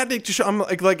ecstatic to show. I'm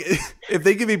like if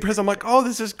they give me a present, I'm like, oh,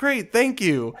 this is great, thank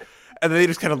you. And then they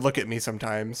just kind of look at me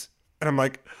sometimes, and I'm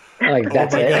like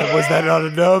that's oh my it. God, was that not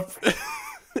enough?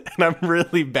 And I'm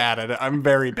really bad at it. I'm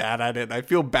very bad at it. And I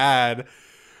feel bad,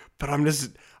 but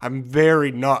I'm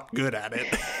very not good at it.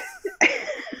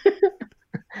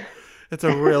 It's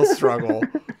a real struggle.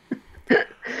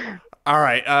 All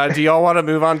right. Do y'all want to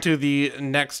move on to the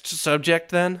next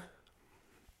subject then?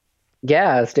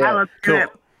 Yeah, let's do it. Cool.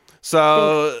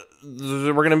 So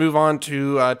we're going to move on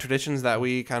to traditions that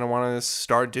we kind of want to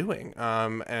start doing.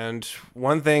 And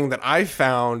one thing that I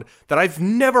found that I've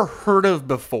never heard of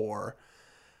before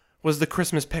was the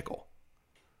Christmas pickle.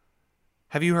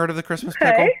 Have you heard of the Christmas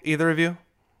pickle? Either of you?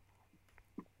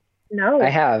 No. I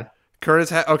have.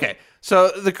 Curtis okay. So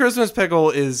the Christmas pickle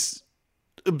is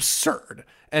absurd.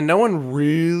 And no one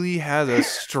really has a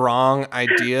strong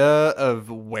idea of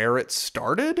where it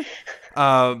started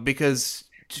because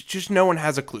just no one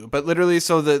has a clue. But literally,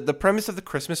 so the premise of the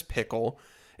Christmas pickle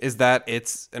is that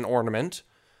it's an ornament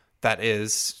that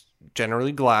is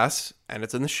generally glass and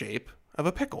it's in the shape of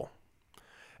a pickle.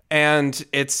 And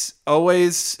it's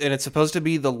supposed to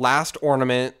be the last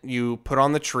ornament you put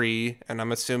on the tree. And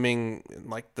I'm assuming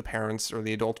the parents or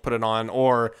the adults put it on,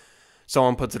 or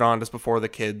someone puts it on just before the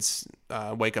kids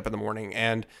wake up in the morning.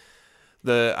 And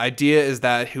the idea is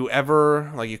that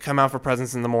whoever, you come out for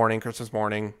presents in the morning, Christmas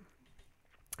morning,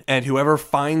 and whoever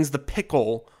finds the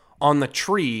pickle on the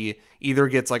tree either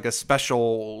gets a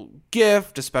special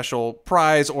gift, a special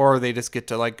prize, or they just get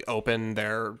to open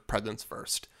their presents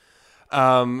first.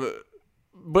 But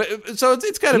so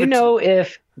it's kind of.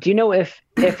 Do you know if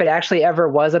it actually ever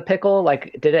was a pickle?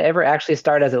 Did it ever actually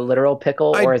start as a literal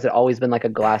pickle, or has it always been a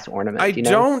glass ornament? I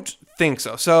don't think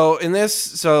so. So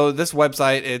this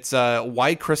website, it's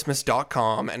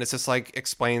whychristmas.com, and it's just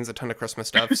explains a ton of Christmas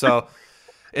stuff. So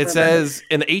it says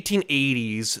in the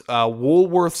 1880s,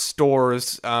 Woolworth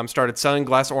stores started selling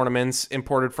glass ornaments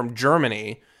imported from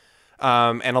Germany.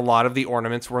 And a lot of the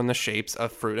ornaments were in the shapes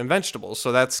of fruit and vegetables.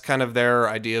 So that's kind of their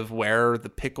idea of where the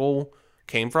pickle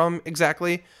came from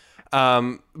exactly.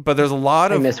 But there's a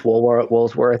lot of... I miss Woolworth.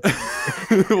 Woolworth,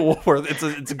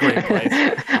 it's a great place.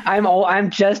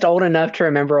 I'm just old enough to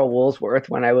remember a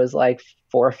Woolworth when I was 4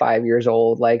 or 5 years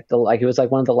old. It was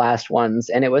one of the last ones.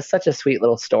 And it was such a sweet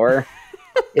little store.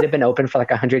 It had been open for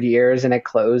 100 years and it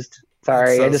closed.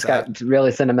 Sorry, so I just got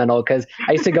really sentimental because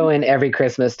I used to go in every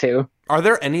Christmas too. Are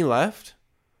there any left?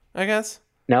 I guess.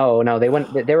 No, they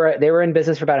were in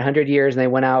business for about 100 years and they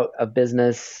went out of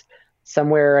business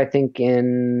somewhere. I think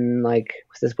in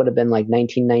this would have been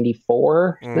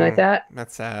 1994, something like that.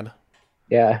 That's sad.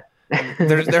 Yeah.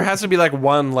 there has to be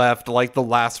one left, the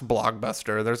last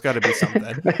Blockbuster. There's got to be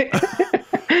something.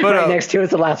 But right next to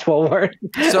it's the last Woolworth.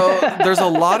 So there's a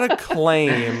lot of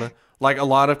claim. A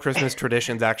lot of Christmas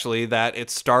traditions, actually, that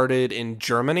it started in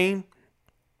Germany,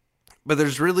 but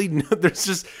there's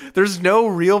no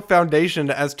real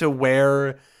foundation as to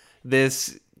where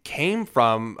this came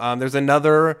from. There's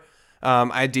another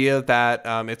idea that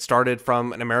it started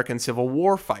from an American Civil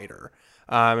War fighter,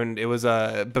 and it was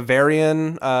a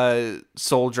Bavarian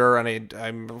soldier, and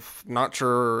I'm not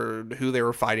sure who they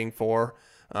were fighting for,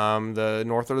 the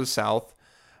North or the South.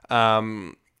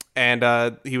 And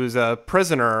he was a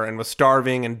prisoner and was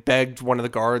starving and begged one of the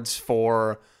guards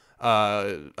for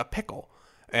a pickle.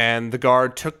 And the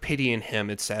guard took pity in him,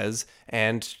 it says,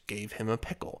 and gave him a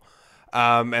pickle.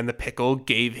 And the pickle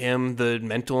gave him the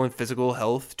mental and physical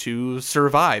health to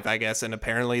survive, I guess. And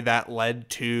apparently that led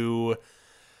to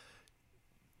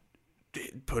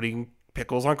putting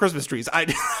pickles on Christmas trees. I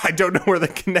don't know where the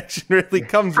connection really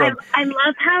comes from. I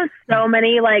love how so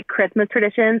many like Christmas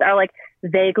traditions are like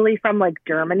vaguely from like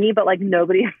Germany, but like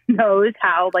nobody knows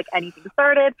how like anything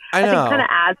started. I think kind of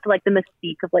adds to like the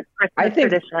mystique of like Christmas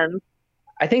traditions.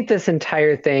 I think this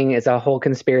entire thing is a whole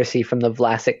conspiracy from the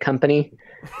Vlasic Company.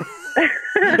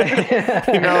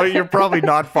 You're probably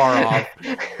not far off.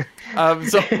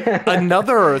 So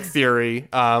another theory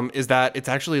is that it's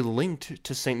actually linked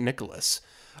to St. Nicholas.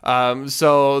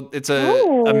 So it's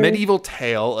a medieval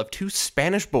tale of two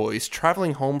Spanish boys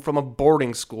traveling home from a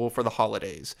boarding school for the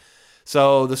holidays.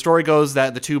 So the story goes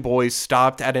that the two boys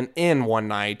stopped at an inn one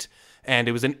night, and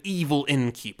it was an evil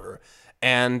innkeeper.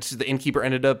 And the innkeeper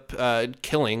ended up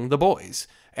killing the boys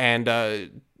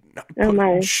and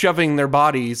shoving their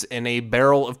bodies in a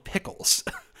barrel of pickles.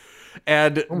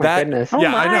 And goodness.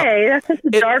 Yeah, I know. That's such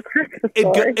a dark Christmas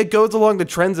story. It goes along the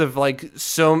trends of like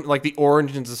the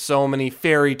origins of so many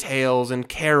fairy tales and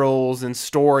carols and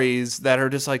stories that are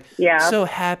just like so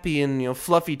happy and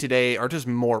fluffy today, are just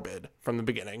morbid from the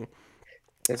beginning.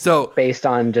 It's so based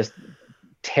on just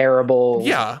terrible,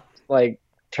 like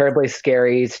terribly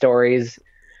scary stories.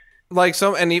 Like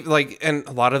and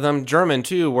a lot of them German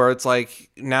too, where it's like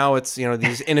now it's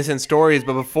these innocent stories,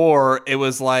 but before it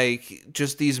was like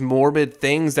just these morbid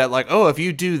things that like, oh, if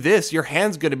you do this, your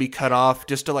hand's gonna be cut off,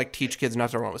 just to like teach kids not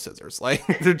to run with scissors. Like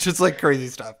they're just like crazy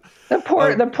stuff. The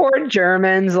poor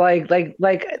Germans, like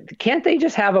can't they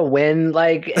just have a win?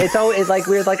 Like it's always like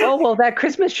we're like, oh well, that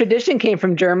Christmas tradition came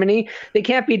from Germany. They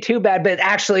can't be too bad, but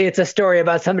actually it's a story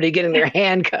about somebody getting their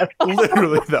hand cut off.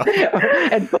 Literally though.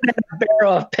 And put in a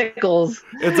barrel of pickles.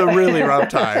 It's a really rough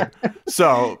time.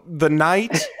 So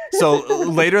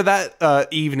later that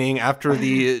evening, after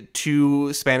the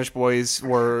two Spanish boys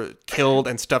were killed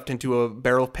and stuffed into a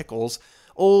barrel of pickles,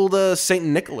 old St.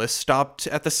 Nicholas stopped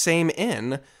at the same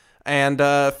inn and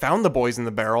found the boys in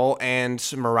the barrel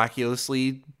and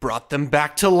miraculously brought them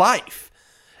back to life.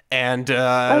 And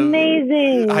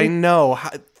amazing. I know.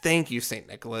 Thank you, St.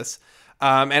 Nicholas.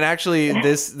 And actually,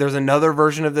 there's another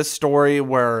version of this story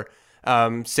where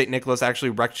St. Nicholas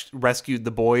actually rescued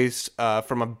the boys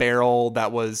from a barrel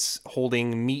that was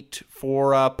holding meat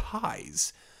for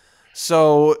pies.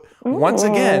 So once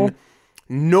again,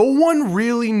 no one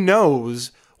really knows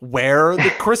where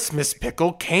the Christmas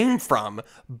pickle came from,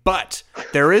 but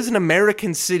there is an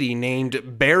American city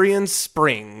named Berrien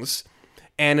Springs,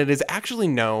 and it is actually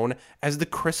known as the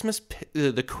Christmas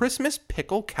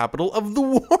pickle capital of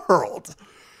the world.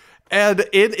 And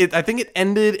I think it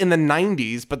ended in the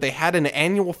 90s, but they had an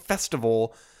annual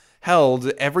festival held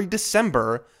every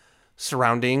December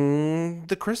surrounding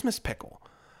the Christmas pickle.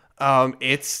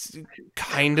 It's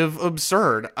kind of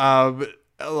absurd.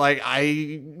 Like,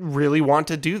 I really want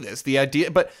to do this. The idea,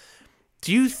 but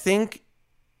do you think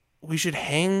we should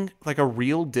hang like a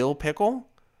real dill pickle,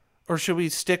 or should we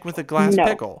stick with a glass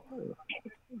pickle?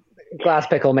 Glass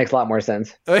pickle makes a lot more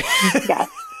sense. Yeah.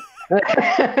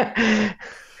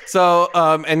 So,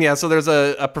 so there's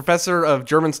a professor of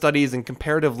German studies and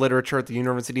comparative literature at the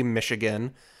University of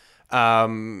Michigan.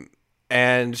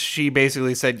 And she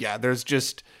basically said, there's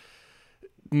just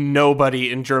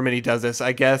nobody in Germany does this.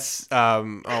 I guess, where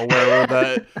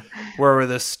were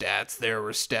the stats? There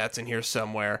were stats in here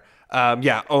somewhere.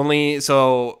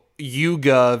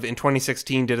 YouGov in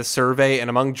 2016 did a survey, and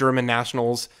among German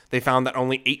nationals, they found that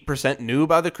only 8% knew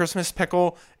about the Christmas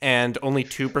pickle, and only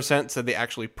 2% said they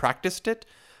actually practiced it.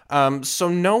 So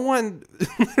no one,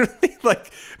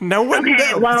 no one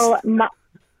knows. Well,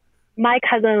 my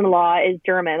cousin-in-law is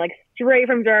German, like straight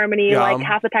from Germany. Like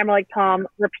half the time we're like, Tom,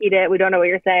 repeat it. We don't know what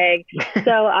you're saying.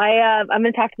 So I'm going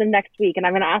to talk to them next week, and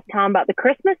I'm going to ask Tom about the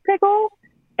Christmas pickle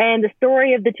and the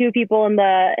story of the two people in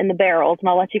the barrels, and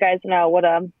I'll let you guys know what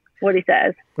he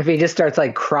says. If he just starts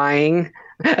like crying.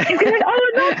 He's like,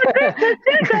 oh, no, it's the Christmas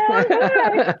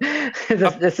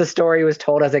pickle. This a story he was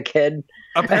told as a kid.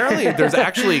 Apparently, there's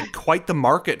actually quite the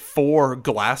market for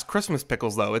glass Christmas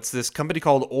pickles, though. It's this company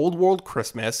called Old World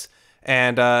Christmas,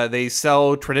 and they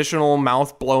sell traditional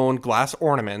mouth-blown glass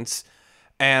ornaments.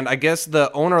 And I guess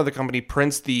the owner of the company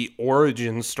prints the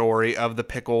origin story of the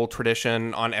pickle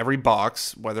tradition on every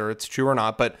box, whether it's true or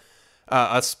not. But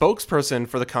a spokesperson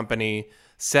for the company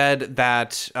said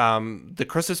that the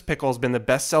Christmas pickle has been the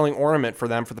best-selling ornament for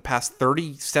them for the past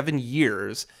 37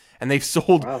 years, and they've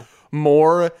sold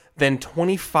more than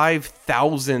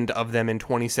 25,000 of them in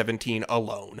 2017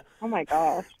 alone. Oh my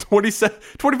gosh.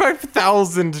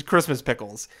 25,000 Christmas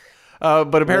pickles.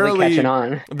 But apparently really catching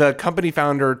on. The company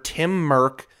founder, Tim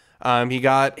Merck, He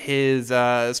got his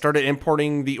started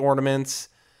importing the ornaments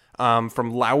from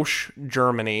Lausch,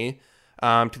 Germany,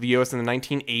 to the U.S. in the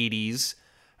 1980s.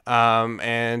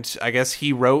 And I guess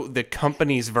he wrote the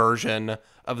company's version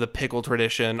of the pickle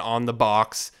tradition on the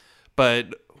box.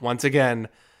 But once again,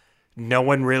 no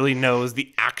one really knows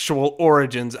the actual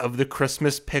origins of the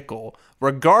Christmas pickle.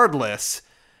 Regardless,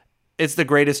 it's the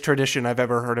greatest tradition I've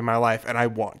ever heard in my life, and I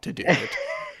want to do it.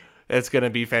 It's going to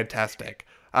be fantastic.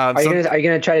 Are you going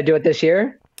to try to do it this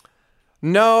year?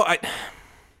 No,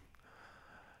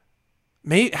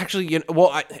 May actually,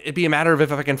 it'd be a matter of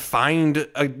if I can find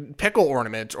a pickle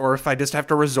ornament, or if I just have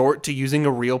to resort to using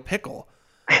a real pickle.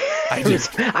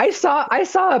 I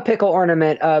saw a pickle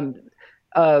ornament.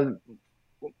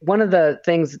 One of the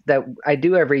things that I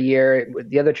do every year,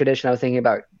 the other tradition I was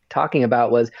talking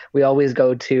about was we always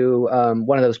go to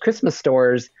one of those Christmas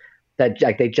stores that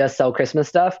like they just sell Christmas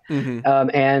stuff,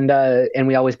 and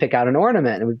we always pick out an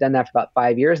ornament, and we've done that for about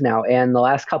 5 years now. And the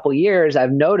last couple years,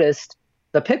 I've noticed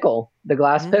the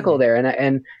glass pickle there,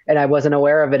 and I wasn't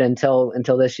aware of it until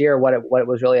this year what it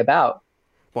was really about.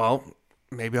 Well,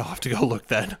 maybe I'll have to go look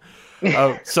then.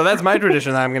 So that's my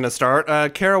tradition that I'm going to start.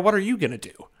 Kara, what are you going to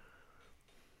do?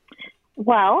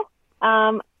 Well,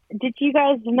 did you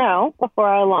guys know, before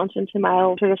I launch into my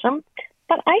old tradition,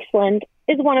 that Iceland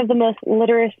is one of the most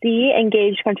literacy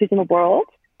engaged countries in the world?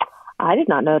 I did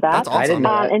not know that. That's awesome. I didn't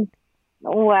know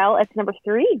that. Well, it's number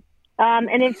 3.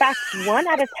 And in fact, 1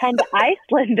 out of 10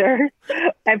 Icelanders,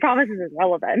 I promise this is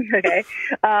relevant, okay?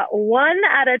 1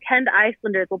 out of 10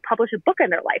 Icelanders will publish a book in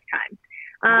their lifetime.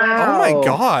 Oh my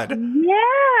God.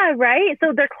 Yeah, right?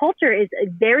 So their culture is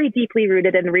very deeply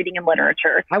rooted in reading and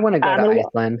literature. I want to go to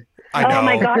Iceland. I know. Oh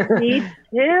my gosh, me too.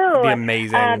 It'd be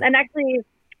amazing. And actually,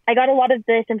 I got a lot of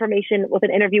this information with an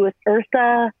interview with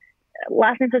Ursa.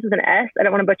 Last name starts with an S. I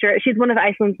don't want to butcher it. She's one of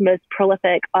Iceland's most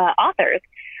prolific authors.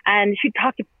 And she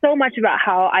talked so much about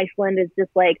how Iceland is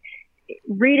just like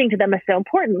reading to them is so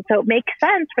important. So it makes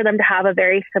sense for them to have a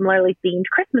very similarly themed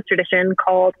Christmas tradition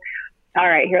called, all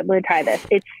right, here, let me try this.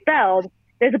 It's spelled,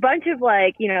 there's a bunch of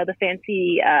like, the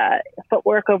fancy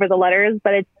footwork over the letters,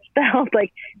 but it's spelled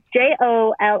like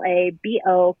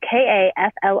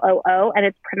Jolabokaflot, and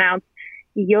it's pronounced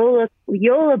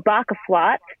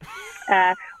Jólabakaflot,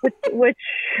 which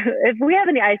if we have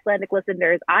any Icelandic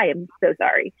listeners, I am so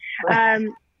sorry.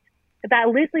 That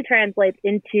loosely translates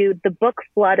into the book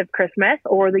flood of Christmas,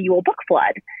 or the Yule book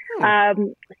flood.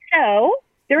 So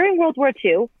during World War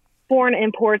II, foreign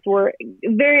imports were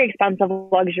very expensive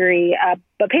luxury,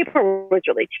 but paper was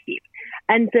really cheap.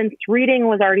 And since reading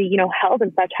was already, held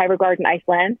in such high regard in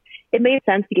Iceland, it made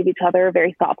sense to give each other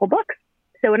very thoughtful books.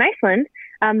 So in Iceland,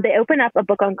 they open up a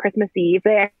book on Christmas Eve.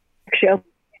 They actually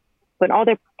open all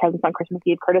their presents on Christmas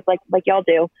Eve, Curtis, like y'all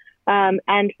do.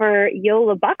 And for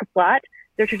Jólabakaflot,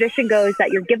 their tradition goes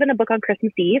that you're given a book on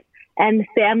Christmas Eve, and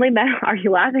family members. Are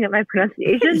you laughing at my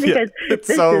pronunciation? Because this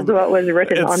is what was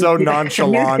written on so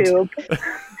nonchalant. YouTube.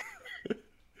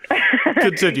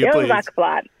 Continue, please.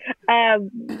 Jólabakaflot.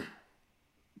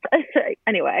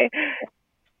 Anyway,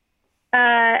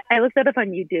 I looked that up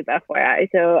on YouTube, FYI,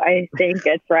 so I think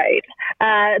it's right.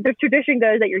 The tradition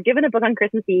goes that you're given a book on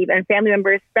Christmas Eve, and family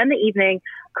members spend the evening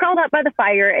curled up by the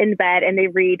fire in bed, and they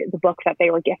read the books that they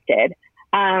were gifted.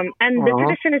 And the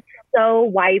tradition is so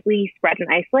widely spread in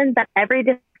Iceland that every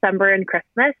December and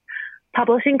Christmas,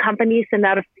 publishing companies send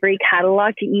out a free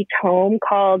catalog to each home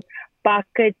called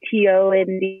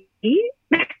Bakatioindi.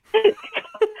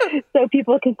 So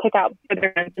people can pick out for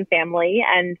their friends and family,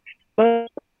 and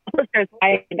most publishers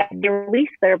they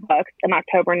release their books in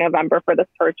October, November for this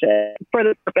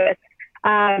purpose.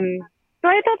 So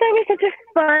I thought that was such a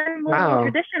fun little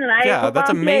tradition, and I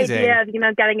that's amazing. The idea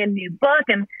of getting a new book,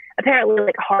 and apparently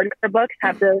like hardcover books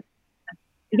have those.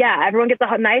 Yeah, everyone gets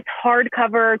a nice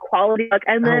hardcover quality book,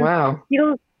 and then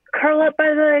you curl up by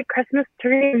the Christmas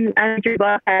tree and read your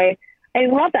book. I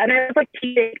love that, and I was like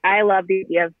teaching. I love the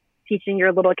idea of teaching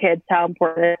your little kids how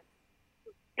important it is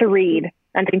to read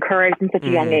and to encourage in such a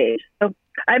young age. So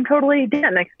I'm totally doing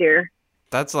that next year.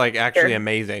 That's like actually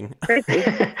amazing.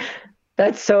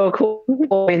 That's so cool.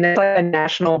 I mean, that's like a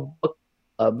national book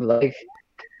club. Like,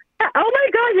 oh my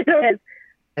gosh, it is.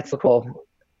 That's so cool.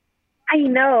 I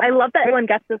know. I love that everyone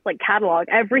gets this like catalog.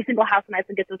 Every single house in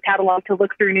Iceland gets this catalog to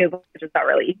look through new books, which is not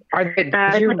really. It's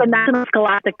like a national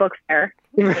scholastic book fair.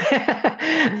 Do you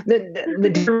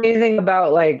know anything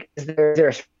about like is there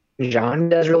a genre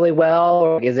does really well,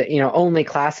 or is it only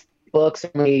classic books,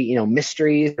 only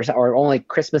mysteries, or only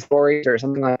Christmas stories or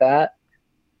something like that?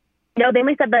 No, they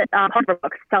only said that hardcover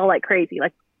books sell like crazy.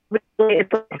 Like, really, it's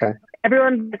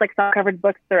everyone has like soft-covered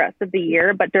books the rest of the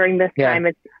year, but during this time,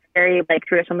 it's very like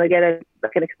traditional to get an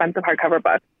expensive hardcover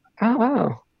book. Oh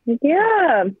wow.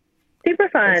 Yeah, super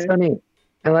fun. That's so neat.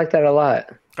 I like that a lot.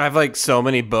 I have like so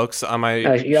many books on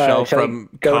my shelf from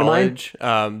college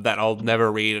that I'll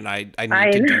never read, and I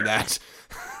need to do that.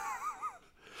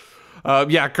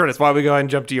 Yeah, Curtis, why don't we go ahead and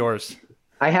jump to yours?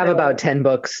 I have about 10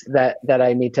 books that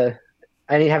I need to.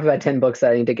 I have about 10 books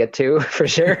that I need to get to for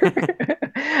sure.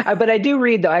 But I do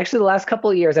read though. Actually, the last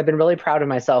couple of years, I've been really proud of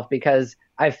myself because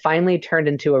I've finally turned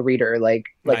into a reader, like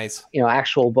nice.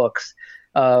 Actual books.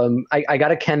 I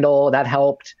got a Kindle that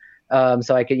helped,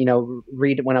 so I could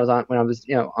read when I was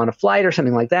on a flight or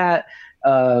something like that.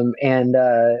 And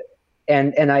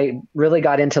I really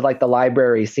got into like the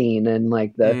library scene and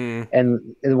like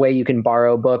and the way you can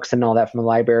borrow books and all that from the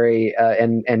library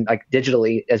and like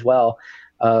digitally as well.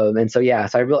 And so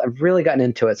I've really gotten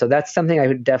into it. So that's something I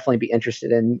would definitely be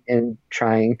interested in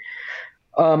trying.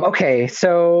 Okay.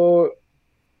 So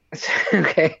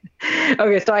I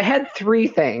had 3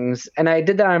 things, and I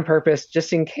did that on purpose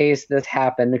just in case this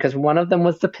happened, because one of them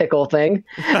was the pickle thing.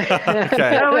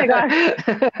 Okay. Oh my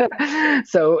gosh.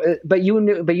 So, but you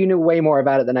knew way more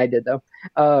about it than I did, though.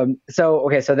 So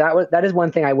that is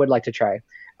one thing I would like to try.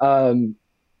 But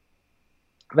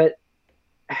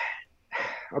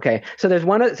okay, so there's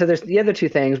the other 2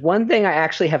 things. One thing I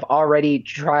actually have already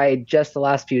tried just the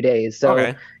last few days.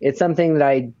 So It's something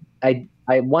that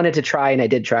I wanted to try, and I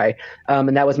did try,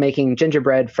 and that was making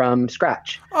gingerbread from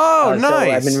scratch. Oh, nice! So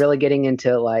I've been really getting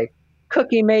into like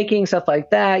cookie making, stuff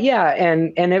like that. Yeah,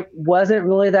 and it wasn't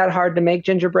really that hard to make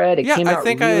gingerbread. It came out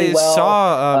really well. I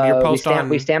saw your post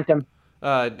we stamped them,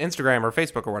 Instagram or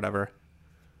Facebook or whatever.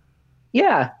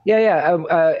 Yeah.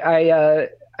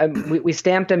 We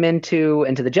stamped them into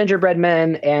the gingerbread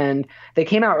men, and they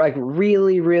came out like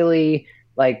really, really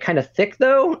like kind of thick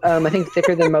though. I think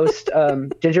thicker than most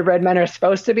gingerbread men are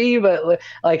supposed to be, but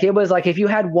like it was like if you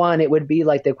had one, it would be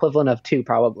like the equivalent of 2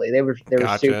 probably. They were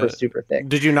super, super thick.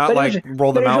 Did you not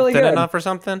roll them out really thin enough or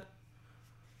something?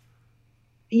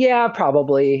 Yeah,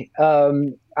 probably. I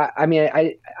mean,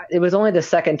 it was only the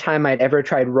second time I'd ever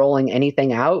tried rolling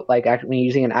anything out, like actually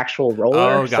using an actual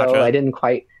roller. Oh, gotcha. So I didn't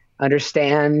quite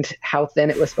understand how thin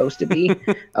it was supposed to be.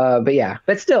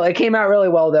 But still, it came out really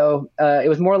well though. It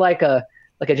was more like a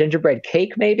gingerbread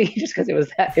cake maybe, just because it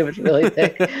was really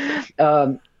thick.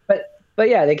 But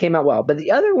yeah, they came out well. But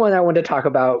the other one I wanted to talk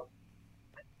about,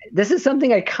 this is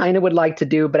something I kind of would like to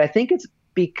do, but I think it's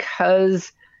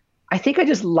because I think I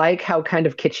just like how kind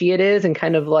of kitschy it is, and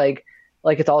kind of like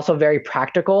it's also very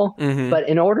practical. Mm-hmm. But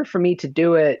in order for me to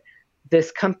do it, this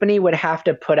company would have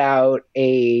to put out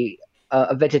a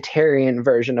vegetarian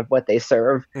version of what they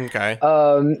serve. Okay.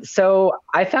 So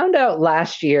I found out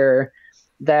last year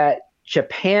that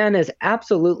Japan is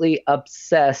absolutely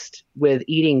obsessed with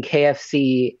eating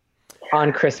KFC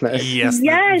on Christmas. Yes,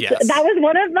 that was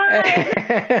one of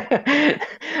mine.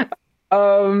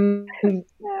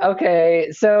 Okay,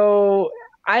 so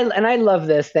I love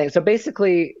this thing. So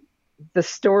basically, the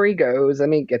story goes. Let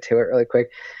me get to it really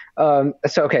quick. Shortly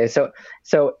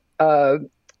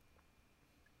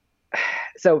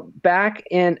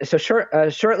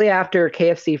after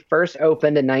KFC first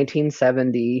opened in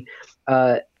 1970,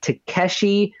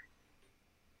 Takeshi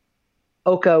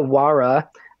Okawara,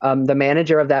 the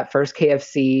manager of that first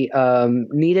KFC,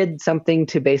 needed something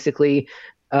to basically,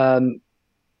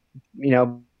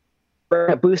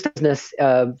 boost business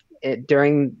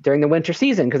during the winter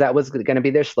season, because that was going to be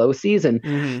their slow season.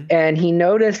 Mm-hmm. And he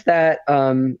noticed that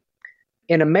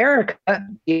in America,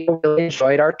 people really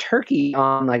enjoyed our turkey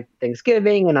on like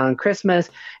Thanksgiving and on Christmas,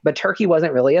 but turkey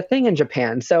wasn't really a thing in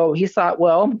Japan. So he thought,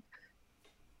 well,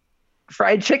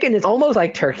 fried chicken is almost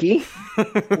like turkey.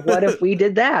 What if we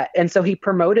did that? And so he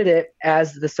promoted it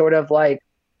as the sort of like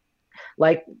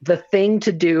the thing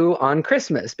to do on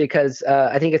Christmas, because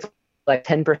I think it's like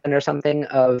 10% or something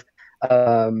of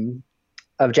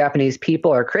Japanese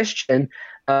people are Christian.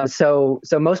 So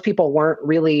most people weren't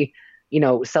really,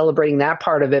 celebrating that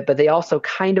part of it, but they also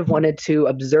kind of wanted to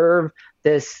observe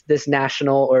this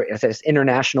national or this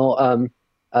international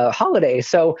holiday.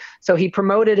 So he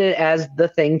promoted it as the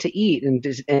thing to eat,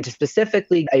 and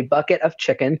specifically a bucket of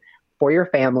chicken for your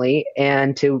family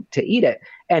and to eat it.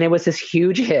 And it was this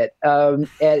huge hit. And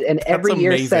every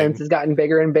year since has gotten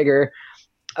bigger and bigger.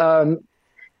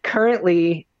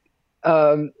 Currently,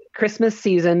 Christmas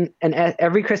season, and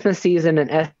every Christmas season,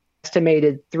 an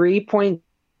estimated 3.6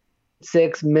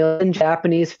 million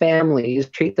Japanese families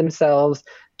treat themselves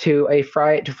to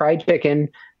fried chicken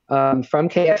from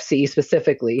KFC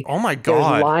specifically. Oh my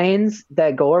God. There's lines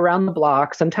that go around the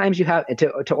block. Sometimes you have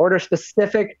to order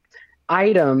specific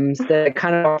items that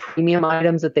kind of are premium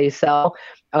items that they sell.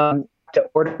 to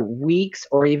order weeks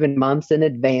or even months in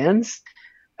advance.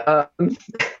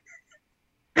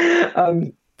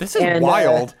 This is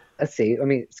wild. Let's see. Let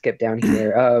me skip down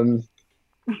here.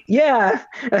 Yeah.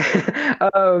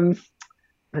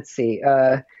 Let's see.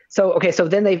 So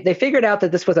then they figured out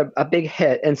that this was a big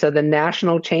hit. And so the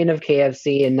national chain of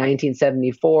KFC in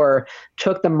 1974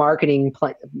 took the marketing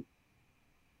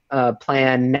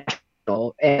plan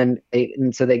national, and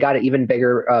so they got it even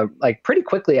bigger, like pretty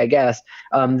quickly, I guess,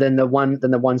 than the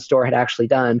one store had actually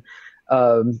done,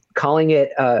 calling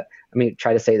it, let me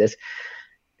try to say this,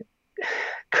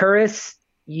 Kuris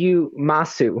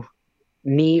Masu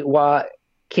ni wa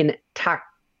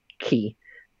Kentucky,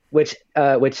 which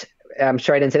I'm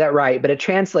sure I didn't say that right, but it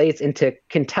translates into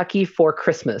Kentucky for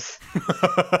Christmas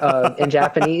in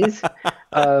Japanese.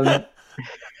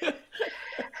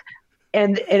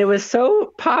 And it was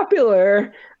so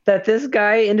popular that this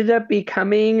guy ended up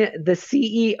becoming the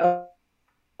CEO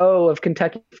of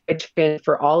Kentucky Fried Chicken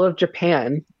for all of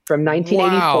Japan from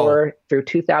 1984 through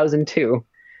 2002.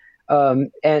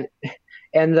 And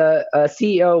the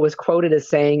CEO was quoted as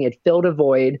saying it filled a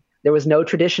void. There was no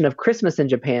tradition of Christmas in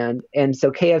Japan. And so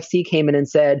KFC came in and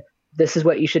said, this is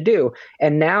what you should do.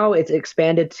 And now it's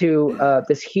expanded to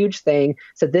this huge thing.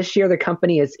 So this year the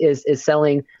company is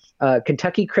selling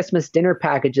Kentucky Christmas dinner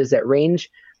packages that range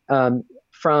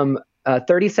from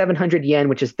 3,700 yen,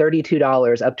 which is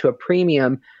 $32, up to a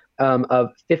premium of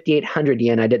 5,800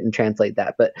 yen. I didn't translate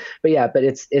that, but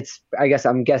it's I guess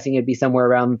I'm guessing it'd be somewhere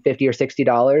around $50 or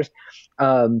 $60.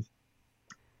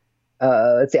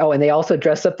 Let's see. Oh, and they also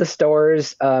dress up the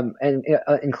stores, and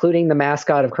including the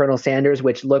mascot of Colonel Sanders,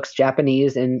 which looks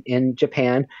Japanese in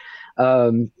Japan.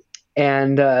 Let's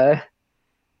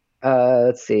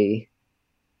see.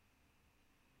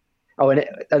 Oh, and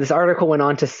this article went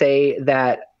on to say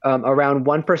that around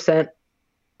 1%.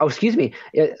 Oh, excuse me.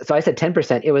 So I said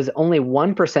 10%. It was only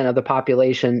 1% of the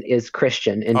population is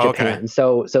Christian in Japan. Okay.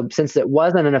 So since it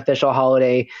wasn't an official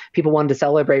holiday, people wanted to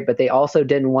celebrate, but they also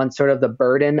didn't want sort of the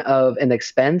burden of an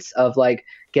expense of like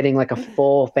getting like a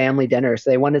full family dinner. So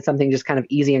they wanted something just kind of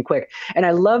easy and quick. And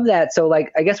I love that. So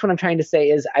like, I guess what I'm trying to say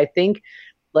is I think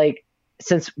like,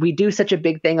 since we do such a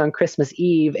big thing on Christmas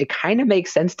Eve, it kind of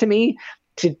makes sense to me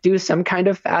to do some kind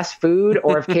of fast food,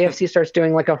 or if KFC starts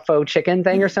doing like a faux chicken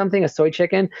thing or something, a soy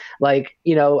chicken, like,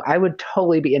 you know, I would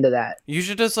totally be into that. You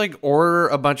should just like order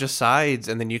a bunch of sides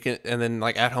and then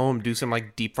like at home do some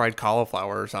like deep fried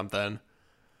cauliflower or something.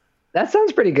 That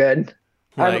sounds pretty good.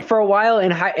 Like, for a while in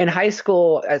high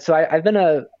school, so I've been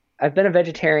a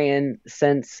vegetarian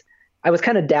since I was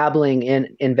kind of dabbling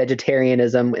in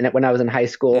vegetarianism when I was in high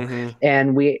school. Mm-hmm.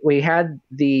 And we had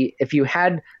if you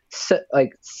had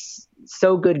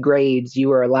so good grades, you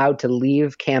were allowed to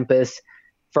leave campus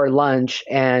for lunch,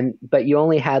 but you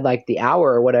only had like the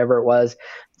hour or whatever it was.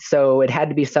 So it had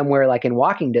to be somewhere like in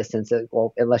walking distance,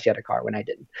 well, unless you had a car, when I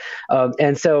didn't.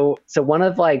 And so one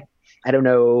of like, I don't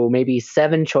know, maybe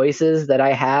 7 choices that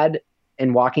I had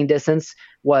in walking distance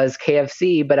was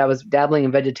KFC, but I was dabbling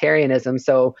in vegetarianism.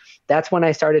 So that's when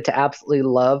I started to absolutely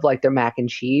love like their mac and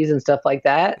cheese and stuff like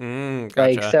that. Gotcha.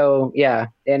 Like, so yeah,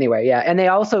 anyway. Yeah. And they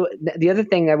also, the other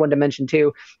thing I wanted to mention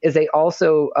too, is they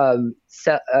also, I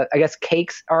guess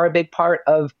cakes are a big part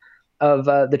of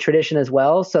the tradition as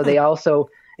well. So they also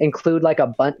include like a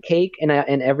bundt cake in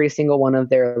every single one of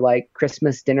their like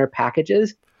Christmas dinner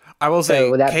packages. I will say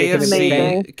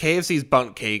KFC's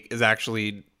bundt cake is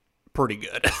actually pretty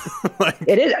good.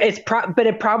 It is. But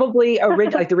it probably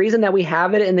like the reason that we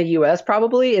have it in the U.S.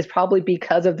 is probably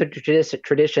because of the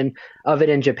tradition of it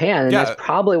in Japan, and that's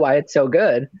probably why it's so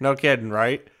good. No kidding,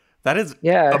 right? That is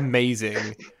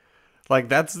amazing. Like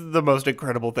that's the most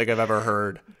incredible thing I've ever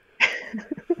heard.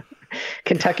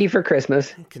 Kentucky for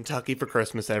Christmas. Kentucky for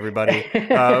Christmas, everybody.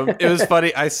 It was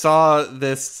funny. I saw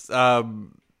this.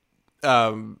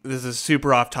 This is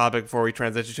super off topic before we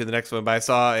transition to the next one, but I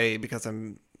saw because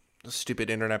I'm a stupid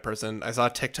internet person, I saw a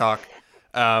TikTok,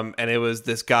 and it was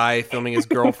this guy filming his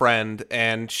girlfriend,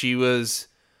 and she was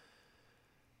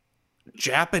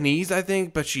Japanese, I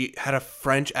think, but she had a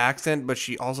French accent, but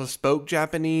she also spoke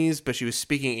Japanese, but she was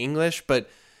speaking English, but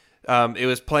it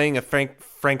was playing a Frank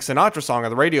Sinatra song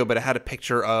on the radio, but it had a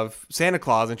picture of Santa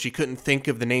Claus, and she couldn't think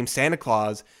of the name Santa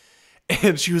Claus,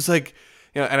 and she was like,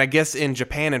 you know, and I guess in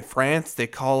Japan and France, they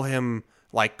call him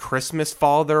like Christmas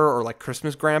father or like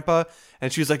Christmas grandpa.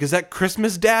 And she was like, is that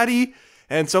Christmas daddy?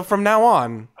 And so from now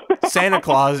on, Santa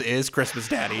Claus is Christmas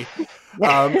daddy.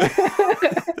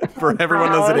 For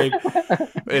everyone listening,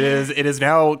 it is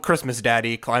now Christmas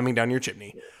daddy climbing down your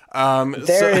chimney.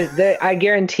 I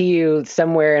guarantee you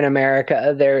somewhere in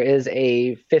America there is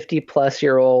a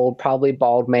 50-plus-year-old, probably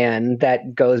bald man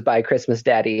that goes by Christmas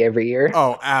Daddy every year.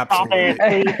 Oh, absolutely. Stop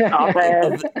it. Please stop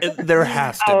it. There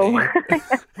has to be.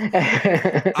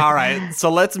 All right, so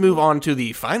let's move on to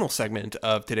the final segment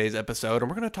of today's episode, and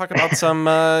we're going to talk about some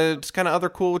just kind of other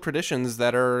cool traditions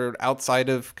that are outside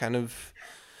of kind of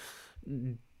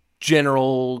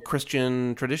general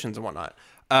Christian traditions and whatnot.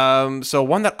 So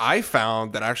one that I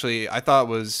found that actually I thought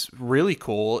was really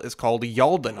cool is called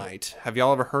Yalda Night. Have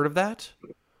y'all ever heard of that?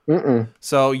 Mm-mm.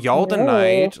 So Yalda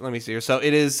Night, let me see here. So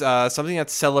it is something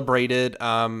that's celebrated.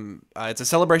 It's a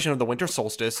celebration of the winter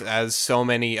solstice, as so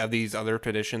many of these other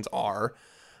traditions are.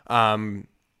 And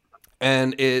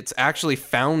it's actually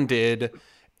founded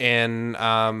in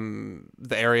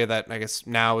the area that I guess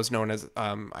now is known as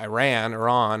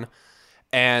Iran.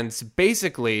 And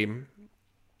basically...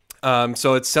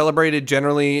 so it's celebrated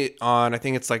generally on, I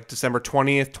think it's like December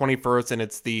 20th, 21st, and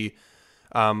it's the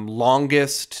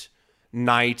longest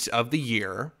night of the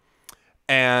year.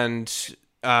 And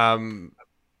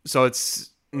so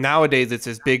nowadays it's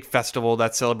this big festival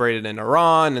that's celebrated in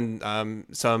Iran and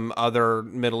some other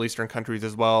Middle Eastern countries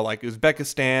as well, like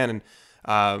Uzbekistan and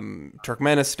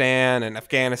Turkmenistan and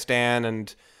Afghanistan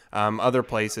and other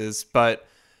places. But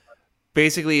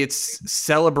basically it's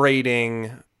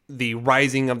celebrating the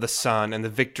rising of the sun and the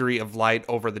victory of light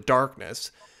over the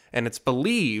darkness. And it's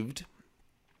believed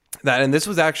that, and this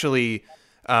was actually,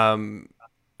 I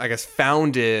guess,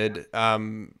 founded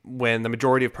when the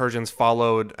majority of Persians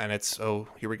followed, and it's,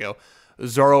 here we go,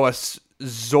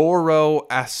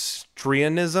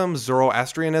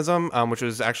 Zoroastrianism, which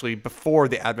was actually before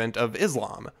the advent of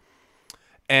Islam.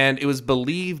 And it was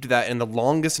believed that in the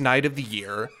longest night of the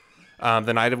year,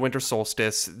 the night of winter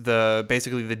solstice,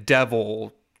 basically the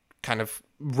devil kind of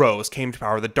came to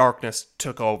power. The darkness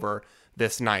took over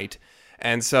this night.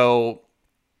 And so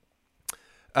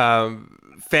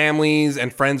families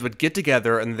and friends would get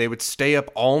together and they would stay up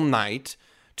all night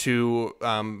to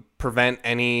prevent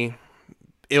any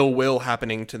ill will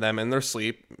happening to them in their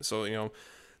sleep. So,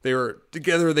 they were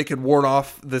together, they could ward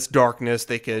off this darkness,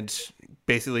 they could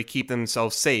basically keep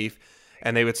themselves safe,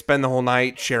 and they would spend the whole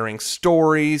night sharing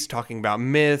stories, talking about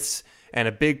myths, and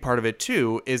a big part of it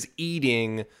too is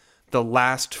eating the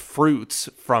last fruits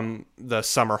from the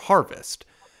summer harvest.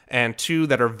 And two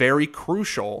that are very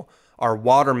crucial are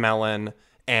watermelon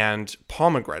and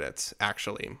pomegranates,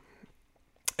 actually.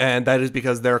 And that is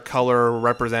because their color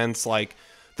represents like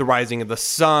the rising of the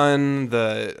sun,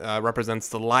 represents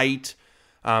the light,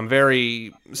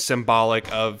 very symbolic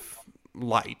of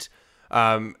light.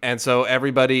 And so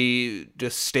everybody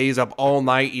just stays up all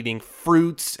night eating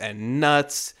fruits and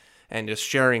nuts and just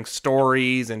sharing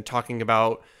stories and talking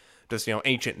about just,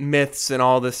 ancient myths and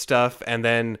all this stuff. And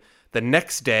then the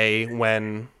next day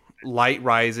when light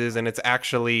rises, and it's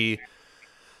actually,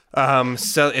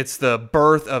 so it's the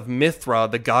birth of Mithra,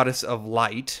 the goddess of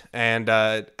light. And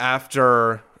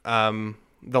after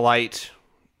the light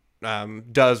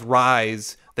does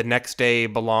rise, the next day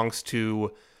belongs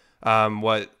to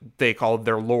what they called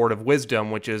their Lord of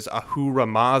Wisdom, which is Ahura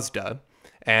Mazda.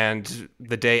 And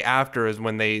the day after is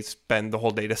when they spend the whole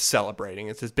day just celebrating.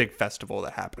 It's this big festival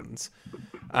that happens.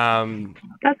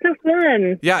 That's so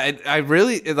fun. Yeah, it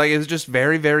was just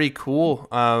very, very cool.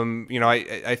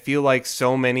 I feel like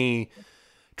so many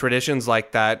traditions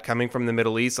like that coming from the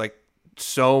Middle East, like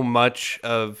so much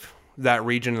of that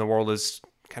region in the world is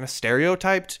kind of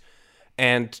stereotyped.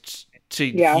 And to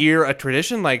hear a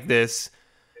tradition like this,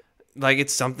 like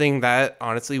it's something that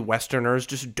honestly Westerners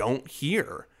just don't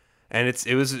hear. And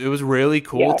it was really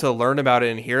cool to learn about it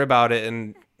and hear about it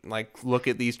and like look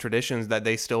at these traditions that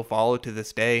they still follow to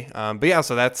this day. But yeah,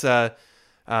 so that's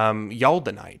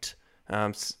Yalda Night,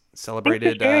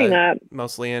 celebrated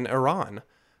mostly in Iran.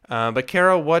 But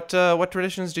Kara, what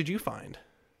traditions did you find?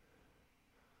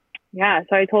 Yeah,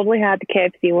 so I totally had the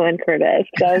KFC one, Curtis.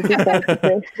 I was just like,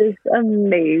 this is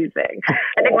amazing.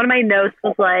 I think one of my notes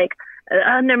was like,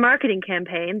 on their marketing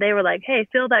campaign, they were like, hey,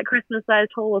 fill that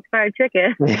Christmas-sized hole with fried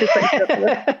chicken. But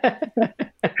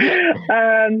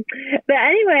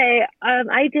anyway,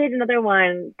 I did another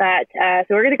one that, so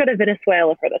we're going to go to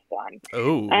Venezuela for this one.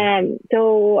 Oh.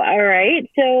 All right.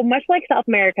 So much like South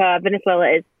America,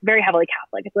 Venezuela is very heavily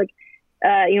Catholic. It's like,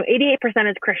 88%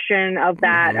 is Christian. Of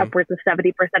that, upwards of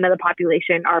 70% of the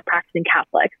population are practicing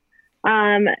Catholics.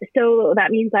 So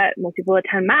that means that most people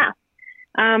attend Mass.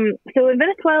 So in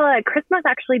Venezuela, Christmas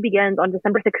actually begins on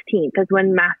December 16th is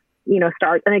when Mass,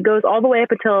 starts, and it goes all the way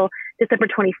up until December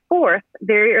 24th,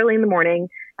 very early in the morning,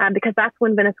 because that's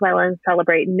when Venezuelans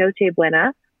celebrate Noche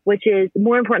Buena, which is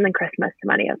more important than Christmas to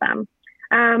many of them.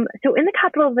 So in the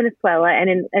capital of Venezuela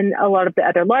and in a lot of the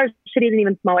other large cities and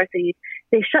even smaller cities,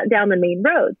 they shut down the main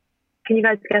roads. Can you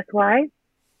guys guess why?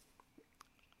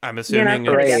 I'm assuming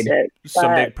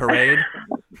some big parade.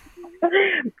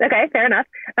 Okay, fair enough.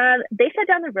 They shut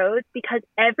down the roads because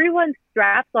everyone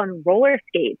straps on roller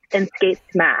skates and skates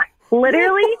to mass.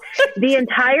 Literally, the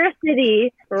entire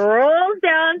city rolls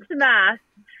down to mass.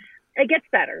 It gets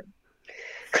better.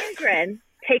 Children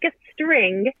take a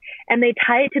string and they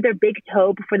tie it to their big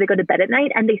toe before they go to bed at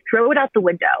night, and they throw it out the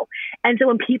window. And so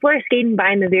when people are skating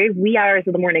by in the very wee hours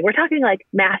of the morning, we're talking like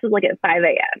mass is like at 5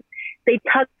 a.m., they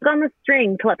tug on the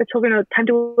string to let the children know it's time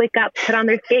to wake up, put on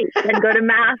their skates, and go to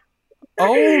mass.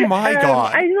 Oh my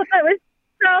God. I thought that was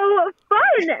so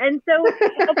fun. And so,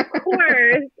 of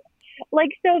course,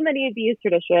 like so many of these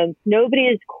traditions, nobody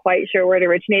is quite sure where it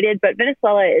originated, but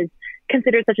Venezuela is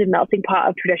considered such a melting pot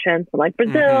of traditions from like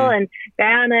Brazil and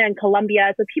Guyana and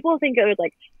Colombia. So people think it was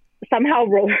like somehow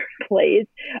rollerblades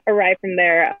arrived from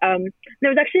there. There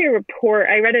was actually a report.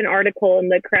 I read an article in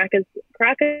the Caracas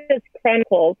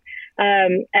Chronicles,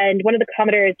 and one of the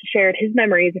commenters shared his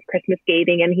memories of Christmas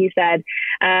skating, and he said,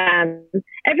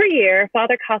 every year,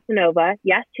 Father Casanova,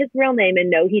 yes, his real name, and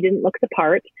no, he didn't look the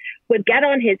part, would get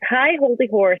on his high holy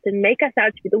horse and make us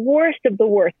out to be the worst of the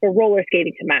worst for roller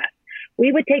skating to mass.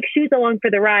 We would take shoes along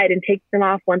for the ride and take them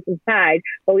off once inside,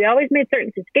 but we always made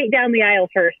certain to skate down the aisle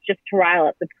first just to rile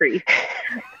up the priest.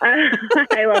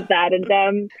 I love that.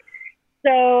 And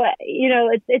so, you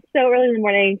know, it's so early in the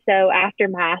morning. So after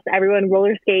mass, everyone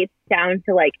roller skates down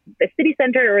to like the city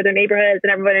center or their neighborhoods,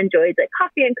 and everyone enjoys like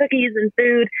coffee and cookies and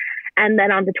food. And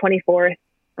then on the 24th,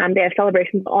 they have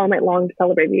celebrations all night long to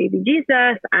celebrate baby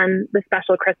Jesus and the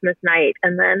special Christmas night.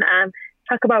 And then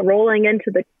talk about rolling into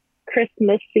the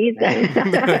Christmas season.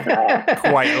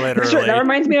 Quite literally. Sure, that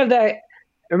reminds me of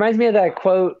that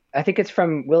quote. I think it's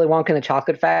from Willy Wonka and the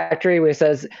Chocolate Factory, where it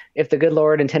says, "If the good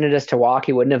Lord intended us to walk,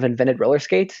 he wouldn't have invented roller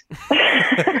skates."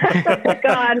 Oh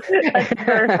God, that's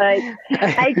perfect.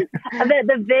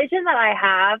 The vision that I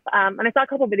have, and I saw a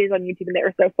couple of videos on YouTube, and they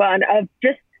were so fun, of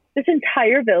just this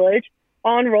entire village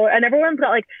on roller, and everyone's got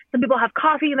like, some people have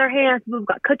coffee in their hands, some people have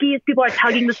got cookies, people are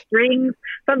tugging the strings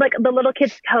from like the little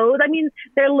kids' toes. I mean,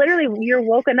 they're literally, you're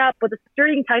woken up with a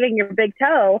string tugging your big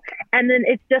toe, and then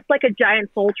it's just like a giant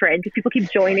soul train because people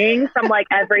keep joining from like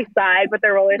every side with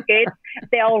their roller skates.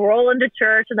 They all roll into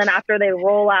church, and then after they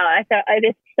roll out, I thought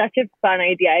it's such a fun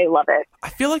idea. I love it. I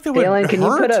feel like that would Galen, hurt. can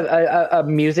you put a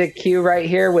music cue right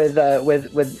here with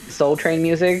Soul Train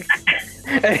music?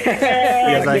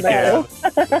 Yes, I can.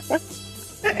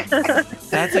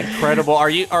 That's incredible.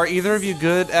 Are either of you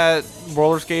good at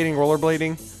roller skating,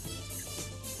 rollerblading?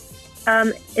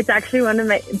 It's actually one of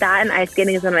my, that and ice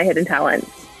skating is one of my hidden talents.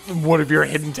 One of your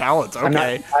hidden talents.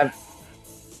 Okay.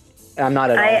 I'm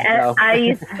not at all. No. I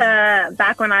used to,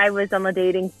 back when I was on the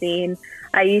dating scene,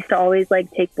 I used to always like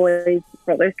take boys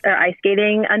ice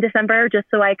skating on December just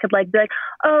so I could like be like,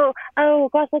 oh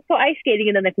gosh, let's go ice skating,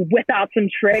 and then like whip out some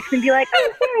tricks and be like,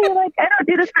 oh sorry, like I don't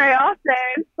do this very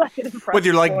often. With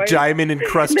your like diamond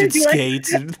encrusted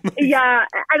skates. Like, yeah,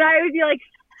 and I would be like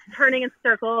turning in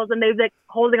circles, and they'd be like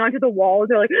holding onto the walls.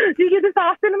 They're like, do you do this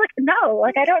often? I'm like, no,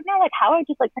 like I don't know, like how I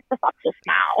just like picked this up just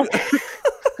now.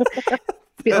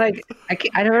 Be like,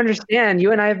 I don't understand.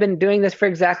 You and I have been doing this for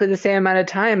exactly the same amount of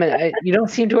time, and you don't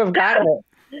seem to have gotten it.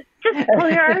 Just pull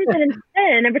your arms in and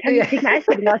spin every time you take my ice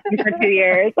skating lesson for 2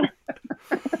 years.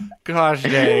 Gosh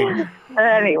dang.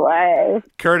 Anyway.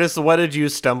 Curtis, what did you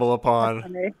stumble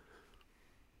upon?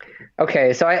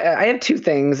 Okay, so I have two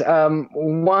things.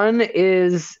 One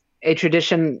is a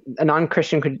tradition, a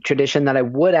non-Christian tradition that I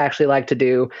would actually like to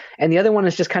do, and the other one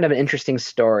is just kind of an interesting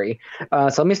story.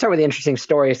 So let me start with the interesting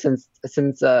story, since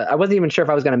I wasn't even sure if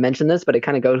I was going to mention this, but it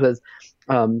kind of goes with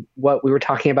what we were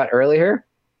talking about earlier.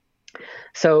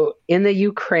 So in the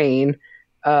Ukraine,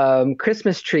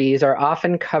 Christmas trees are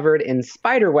often covered in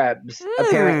spider webs,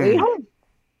 apparently.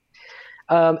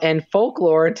 And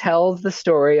folklore tells the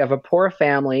story of a poor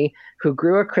family who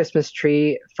grew a Christmas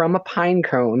tree from a pine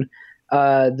cone.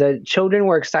 The children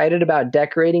were excited about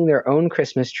decorating their own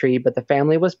Christmas tree, but the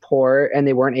family was poor and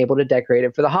they weren't able to decorate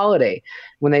it for the holiday.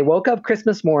 When they woke up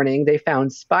Christmas morning, they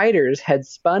found spiders had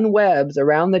spun webs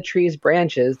around the tree's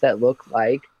branches that looked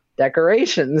like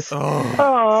decorations.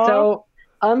 Oh. So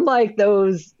unlike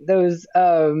those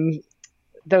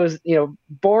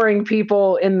boring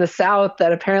people in the South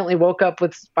that apparently woke up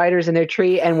with spiders in their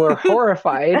tree and were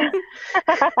horrified,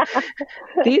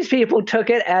 these people took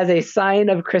it as a sign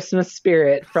of Christmas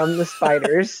spirit from the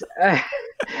spiders. And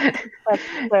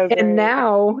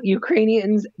now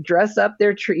Ukrainians dress up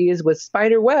their trees with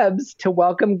spider webs to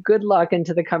welcome good luck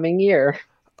into the coming year.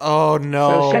 Oh no!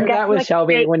 So share that with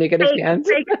Shelby fake, when you get a chance.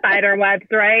 Fake spider webs,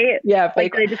 right? Yeah,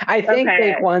 fake. I think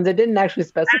fake ones. It didn't actually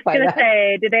specify I was that. gonna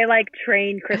say, did they like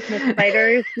train Christmas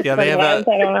spiders? Yeah, they have I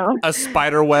don't know. a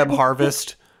spider web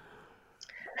harvest.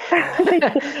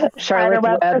 Charlotte's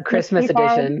Web Christmas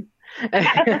edition.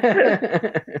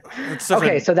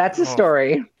 Okay, so that's the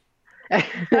story.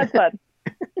 That's fun.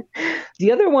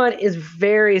 The other one is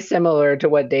very similar to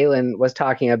what Dalen was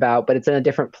talking about, but it's in a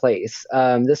different place.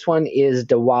 This one is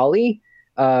Diwali.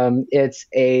 It's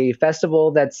a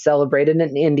festival that's celebrated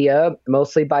in India,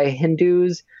 mostly by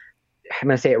Hindus. I'm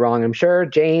going to say it wrong, I'm sure.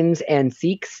 Jains and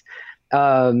Sikhs.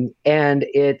 And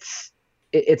it's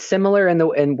similar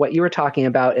in what you were talking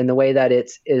about, in the way that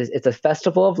it's a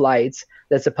festival of lights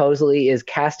that supposedly is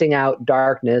casting out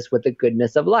darkness with the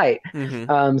goodness of light.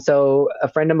 Mm-hmm. So a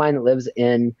friend of mine that lives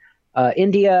in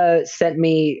India sent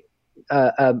me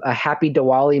a happy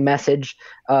Diwali message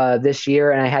this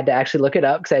year, and I had to actually look it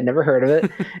up because I'd never heard of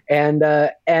it. and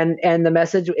the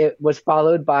message, it was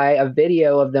followed by a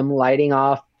video of them lighting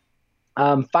off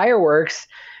fireworks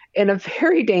in a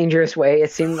very dangerous way,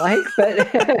 it seemed like. But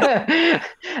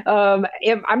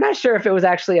I'm not sure if it was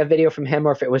actually a video from him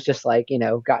or if it was just like,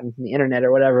 gotten from the internet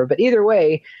or whatever. But either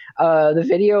way, the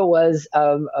video was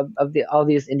of all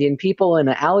these Indian people in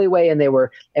an alleyway, and they were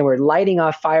lighting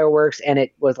off fireworks, and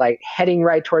it was like heading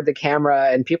right toward the camera,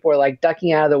 and people were like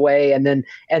ducking out of the way, and then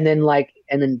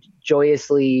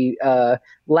joyously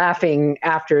laughing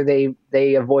after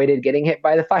they avoided getting hit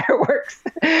by the fireworks.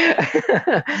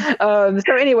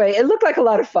 So anyway, it looked like a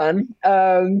lot of fun.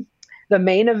 So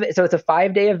it's a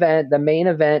 5-day event. The main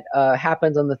event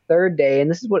happens on the third day, and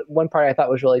this is what one part I thought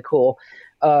was really cool.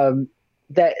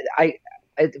 That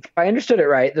if I understood it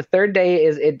right, the third day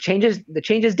it changes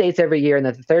dates every year, and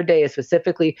that the third day is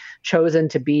specifically chosen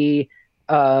to be,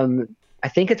 I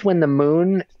think it's when the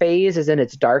moon phase is in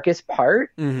its darkest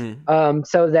part. Mm-hmm.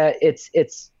 So that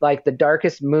it's like the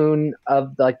darkest moon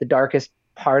of like the darkest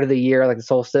part of the year, like the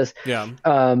solstice. Yeah.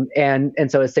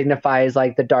 And so it signifies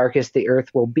like the darkest the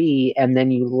earth will be, and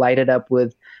then you light it up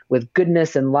with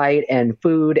goodness and light and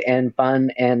food and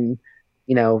fun, and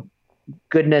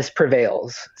goodness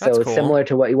prevails. That's so it's cool. Similar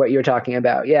to what you were talking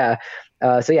about. Yeah.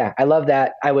 So yeah, I love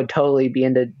that. I would totally be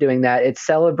into doing that. It's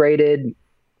celebrated.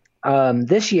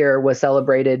 This year was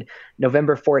celebrated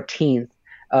November 14th.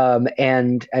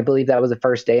 And I believe that was the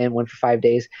first day, and went for 5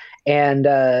 days. And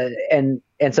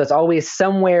so it's always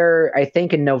somewhere, I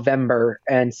think in November,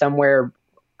 and somewhere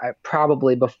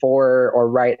probably before or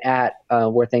right at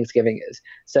where Thanksgiving is.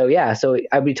 So yeah, so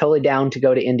I'd be totally down to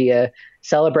go to India,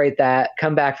 celebrate that,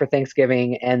 come back for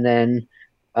Thanksgiving, and then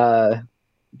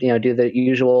do the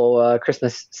usual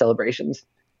Christmas celebrations.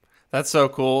 That's so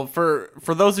cool. For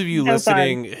those of you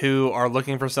listening who are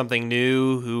looking for something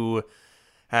new, who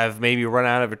have maybe run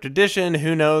out of a tradition,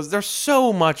 who knows? There's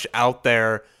so much out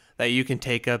there that you can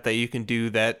take up, that you can do,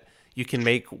 that you can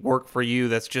make work for you,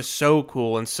 that's just so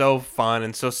cool and so fun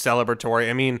and so celebratory.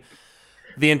 I mean,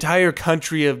 the entire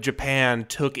country of Japan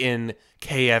took in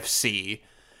KFC,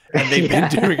 and they've been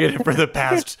doing it for the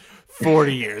past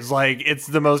 40 years. Like, it's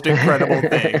the most incredible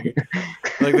thing.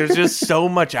 Like, there's just so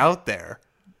much out there.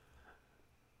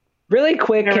 Really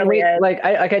quick, can we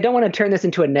I don't want to turn this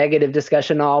into a negative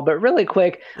discussion but really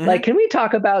quick, mm-hmm. Can we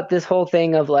talk about this whole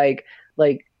thing of like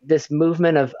this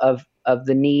movement of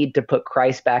the need to put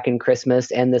Christ back in Christmas,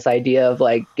 and this idea of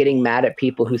like getting mad at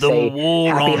people who say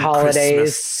happy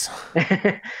holidays,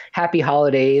 happy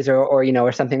holidays,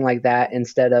 or something like that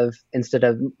instead of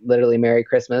literally Merry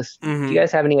Christmas. Mm-hmm. Do you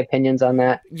guys have any opinions on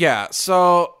that? Yeah.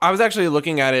 So I was actually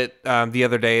looking at it the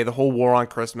other day, the whole war on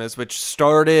Christmas, which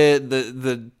started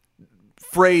the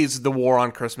phrase "the war on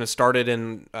Christmas" started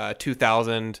in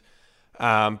 2000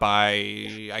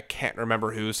 by, I can't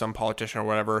remember who, some politician or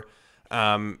whatever,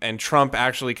 and Trump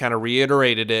actually kind of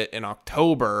reiterated it in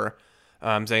October,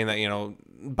 saying that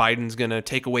Biden's gonna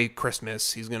take away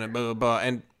Christmas, he's gonna blah blah blah.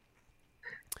 And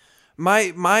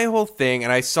my whole thing,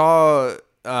 and I saw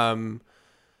someone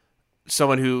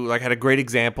who like had a great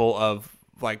example of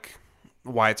like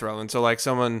why it's relevant. So like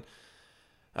someone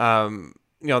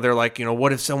they're like,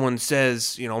 what if someone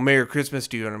says, Merry Christmas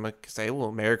to you? And I'm like, say,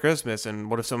 well, Merry Christmas. And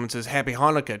what if someone says Happy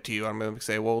Hanukkah to you? I'm going to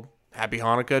say, well, Happy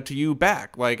Hanukkah to you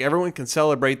back. Like, everyone can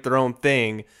celebrate their own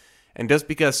thing. And just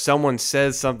because someone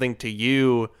says something to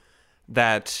you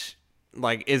that,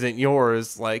 like, isn't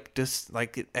yours, like, just,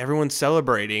 like, everyone's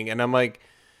celebrating. And I'm like,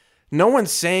 no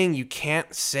one's saying you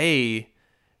can't say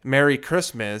Merry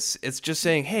Christmas. It's just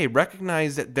saying, hey,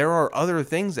 recognize that there are other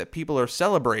things that people are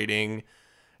celebrating.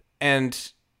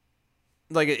 And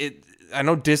like I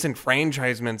know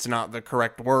disenfranchisement's not the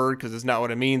correct word because it's not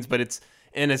what it means, but it's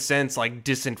in a sense, like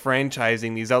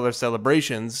disenfranchising these other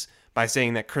celebrations by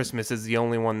saying that Christmas is the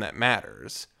only one that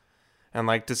matters. And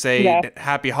like to say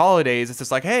happy holidays, it's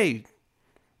just like, hey,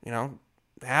 you know,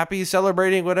 happy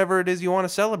celebrating whatever it is you want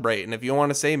to celebrate. And if you want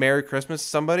to say Merry Christmas to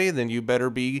somebody, then you better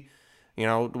be, you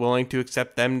know, willing to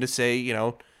accept them to say, you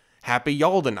know, happy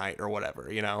Yalda night or whatever,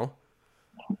 you know?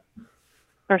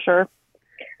 For sure.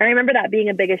 I remember that being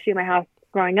a big issue in my house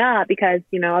growing up because,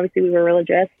 you know, obviously we were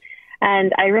religious.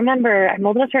 And I remember, I'm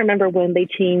old enough to remember when they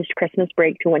changed Christmas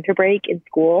break to winter break in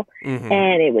school.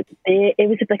 And it was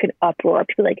just like an uproar.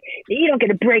 People like, you don't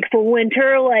get a break for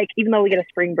winter. Like, even though we get a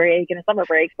spring break and a summer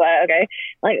break, but okay.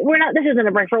 Like, this isn't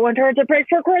a break for winter. It's a break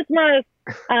for Christmas.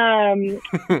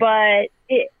 But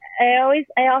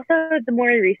I also, the more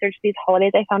I researched these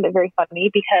holidays, I found it very funny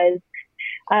because,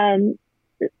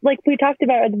 like we talked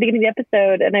about at the beginning of the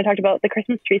episode, and I talked about the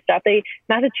Christmas tree stuff.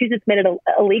 Massachusetts made it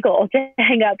illegal to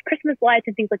hang up Christmas lights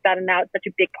and things like that, and now it's such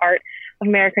a big part of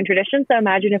American tradition. So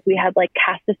imagine if we had like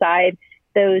cast aside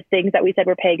those things that we said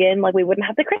were pagan. Like we wouldn't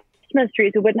have the Christmas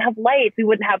trees, we wouldn't have lights, we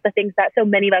wouldn't have the things that so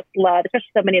many of us love,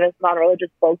 especially so many of us non-religious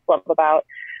folks love about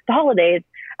the holidays.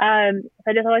 So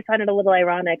I just always find it a little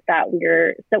ironic that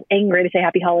we're so angry to say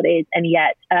happy holidays, and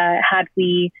yet had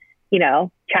we, you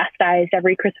know, chastised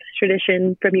every Christmas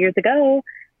tradition from years ago,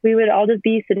 we would all just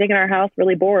be sitting in our house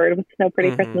really bored with no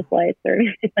pretty Christmas lights or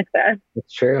anything like that.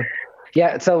 It's true.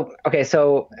 Yeah. So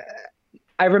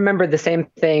I remember the same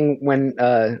thing when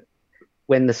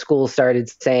the school started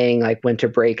saying like winter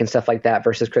break and stuff like that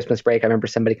versus Christmas break. I remember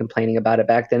somebody complaining about it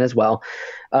back then as well.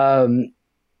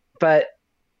 But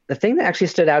the thing that actually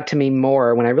stood out to me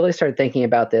more when I really started thinking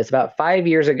about this, about 5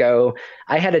 years ago,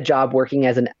 I had a job working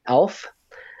as an elf.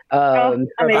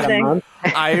 Amazing.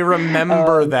 I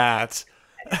remember that.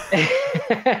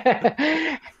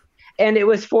 And it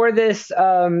was for this,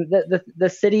 the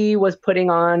city was putting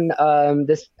on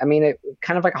this, I mean, it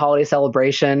kind of like a holiday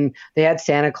celebration. They had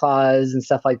Santa Claus and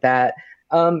stuff like that.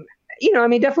 You know, I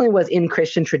mean, definitely was in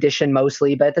Christian tradition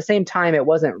mostly, but at the same time, it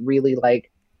wasn't really like,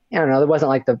 I don't know, there wasn't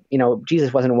like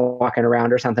Jesus wasn't walking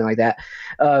around or something like that.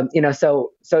 You know,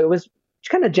 so it was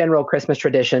kind of general Christmas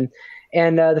tradition.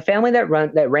 And the family that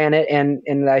ran it,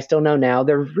 and I still know now,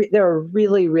 they're a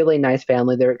really, really nice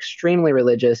family. They're extremely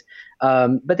religious,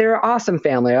 but they're an awesome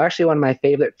family. They're actually one of my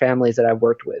favorite families that I've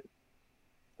worked with.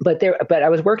 But I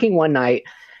was working one night,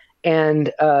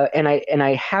 and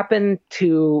I happened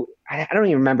to, I don't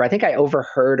even remember. I think I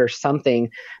overheard or something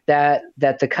that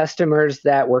the customers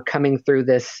that were coming through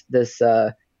this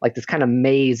like this kind of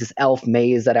maze, this elf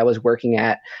maze that I was working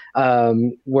at,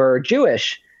 were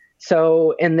Jewish.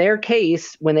 So in their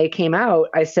case, when they came out,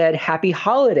 I said, happy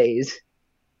holidays,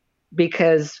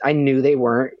 because I knew they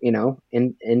weren't, you know,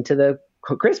 into the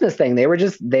Christmas thing. They were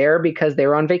just there because they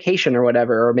were on vacation or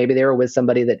whatever, or maybe they were with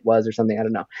somebody that was or something. I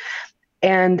don't know.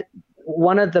 And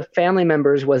one of the family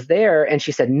members was there and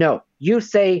she said, no, you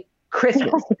say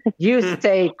Christmas. You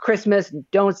say Christmas.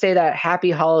 Don't say that happy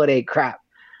holiday crap.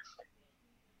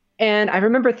 And I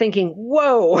remember thinking,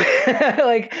 whoa,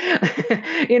 like,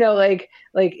 you know, like,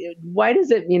 why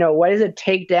does it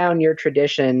take down your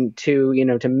tradition to, you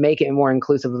know, to make it more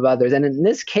inclusive of others? And in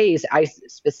this case, I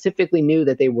specifically knew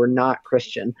that they were not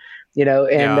Christian, you know,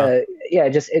 and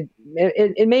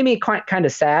it made me kind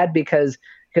of sad because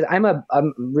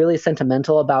I'm really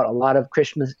sentimental about a lot of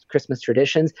Christmas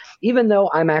traditions, even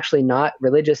though I'm actually not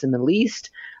religious in the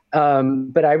least.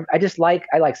 But I just like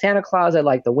Santa Claus. I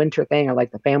like the winter thing. I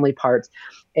like the family parts.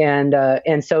 And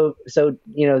so,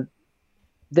 you know,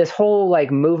 this whole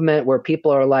like movement where people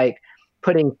are like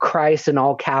putting Christ in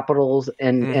all capitals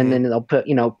and then they'll put,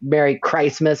 you know, Merry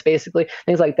Christmas, basically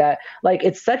things like that. Like,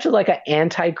 it's such an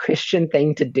anti-Christian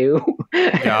thing to do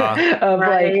of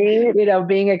right. Like, you know,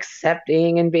 being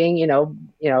accepting and being, you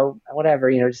know, whatever,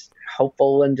 you know, just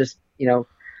hopeful and just, you know,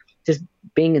 just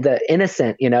being the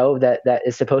innocent, you know, that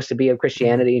is supposed to be of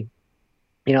Christianity.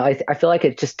 You know, I feel like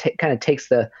it just kind of takes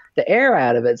the air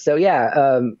out of it. So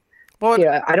yeah,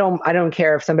 yeah, I don't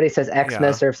care if somebody says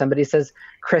Xmas or if somebody says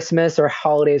Christmas or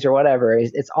holidays or whatever.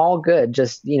 It's all good.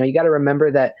 Just, you know, you got to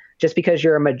remember that just because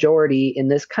you're a majority in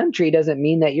this country doesn't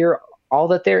mean that you're all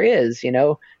that there is. You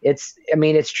know, it's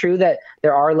true that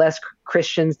there are less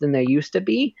Christians than there used to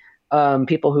be.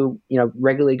 People who, you know,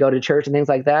 regularly go to church and things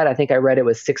like that. I think I read it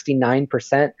was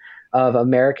 69% of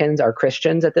Americans are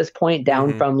Christians at this point,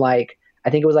 down from like, I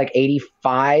think it was like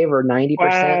 85 or 90%,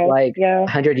 wow, like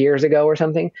 100 years ago or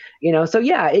something, you know? So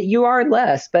yeah, you are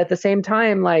less, but at the same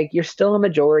time, like, you're still a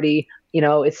majority, you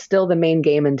know, it's still the main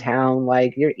game in town.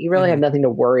 Like, you really have nothing to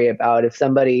worry about if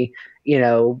somebody, you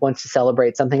know, wants to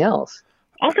celebrate something else.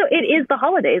 also it is the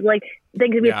holidays. Like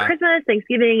Thanksgiving, Christmas,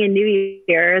 Thanksgiving, and New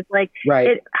Year's. Like,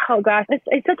 oh gosh,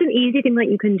 it's such an easy thing that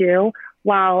you can do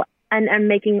while and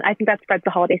making. I think that spreads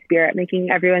the holiday spirit,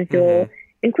 making everyone feel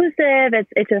inclusive.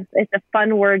 It's a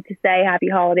fun word to say. Happy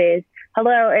holidays.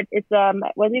 Hello. It's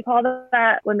what do you call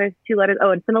that when there's two letters?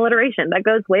 Oh, it's an alliteration. That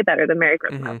goes way better than Merry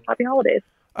Christmas. Happy holidays.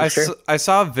 I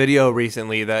saw a video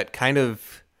recently that kind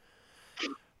of,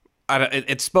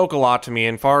 it spoke a lot to me,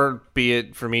 and far be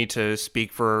it for me to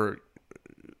speak for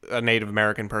a Native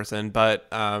American person, but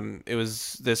it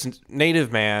was this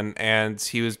Native man, and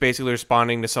he was basically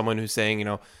responding to someone who's saying, you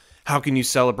know, how can you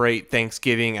celebrate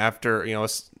Thanksgiving after, you know,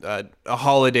 a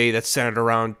holiday that's centered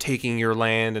around taking your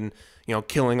land and, you know,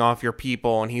 killing off your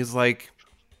people? And he's like,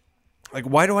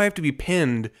 why do I have to be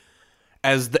pinned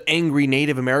as the angry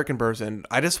Native American person?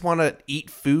 I just want to eat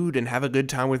food and have a good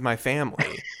time with my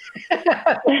family.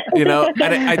 You know,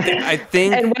 and I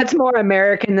think, and what's more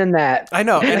American than that? I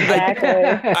know, and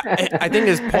I think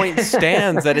his point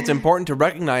stands that it's important to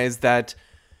recognize that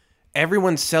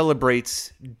everyone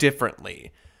celebrates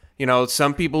differently. You know,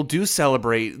 some people do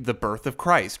celebrate the birth of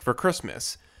Christ for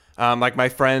Christmas. Like my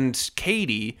friend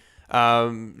Katie,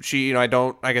 she, you know, I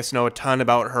don't, I guess, know a ton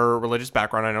about her religious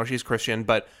background. I know she's Christian,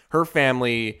 but her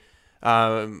family,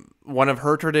 one of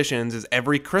her traditions is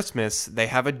every Christmas they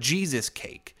have a Jesus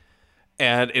cake.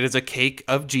 And it is a cake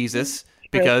of Jesus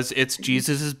because it's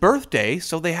Jesus's birthday,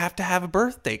 so they have to have a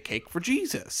birthday cake for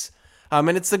Jesus. And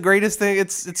it's the greatest thing.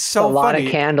 It's so funny. A lot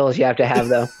of candles you have to have,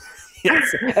 though.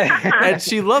 Yes. And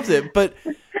she loves it. But,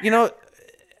 you know,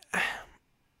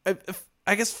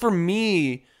 I guess for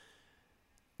me,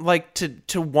 like,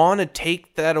 to want to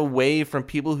take that away from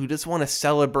people who just want to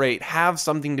celebrate, have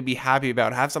something to be happy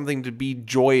about, have something to be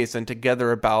joyous and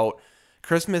together about.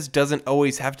 Christmas doesn't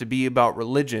always have to be about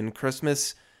religion.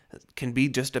 Christmas can be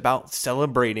just about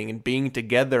celebrating and being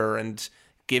together and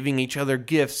giving each other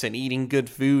gifts and eating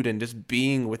good food and just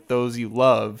being with those you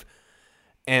love.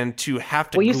 And to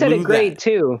have to you said it great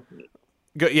too.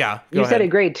 Go you said it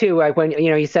great too. Like when,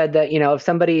 you know, you said that, you know, if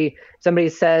somebody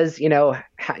says, you know,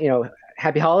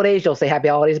 Happy Holidays, you'll say Happy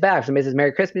Holidays back. If somebody says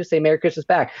Merry Christmas, you'll say Merry Christmas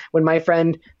back. When my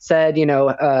friend said, you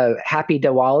know, Happy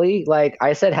Diwali, like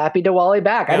I said Happy Diwali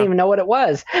back. I didn't even know what it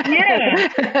was.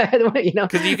 Yeah. You know,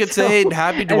 because you could say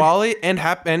Happy Diwali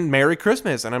and Merry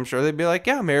Christmas, and I'm sure they'd be like,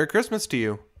 yeah, Merry Christmas to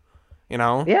you. You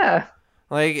know? Yeah.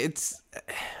 Like, it's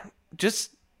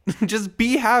just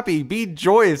be happy, be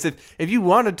joyous. If you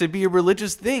want it to be a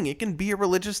religious thing, it can be a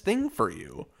religious thing for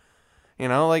you. You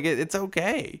know, like it's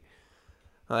okay.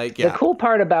 Like, yeah. The cool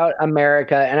part about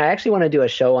America, and I actually want to do a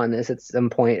show on this at some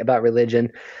point about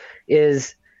religion,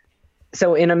 is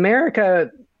so in America,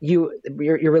 your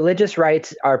religious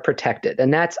rights are protected,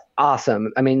 and that's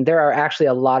awesome. I mean, there are actually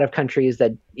a lot of countries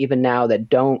that even now that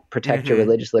don't protect your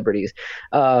religious liberties.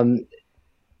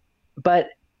 But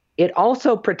it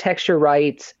also protects your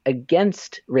rights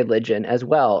against religion as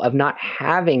well, of not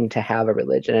having to have a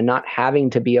religion and not having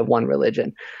to be of one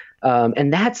religion.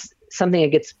 And that's something that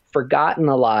gets forgotten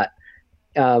a lot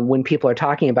when people are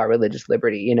talking about religious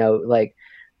liberty. You know, like,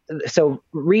 so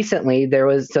recently there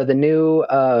was, so the new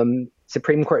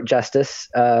Supreme Court Justice,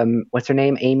 what's her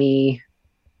name? Amy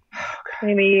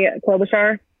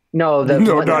Klobuchar? No,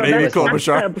 not Amy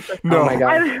Klobuchar. No. Oh my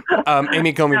God.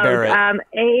 Amy Coney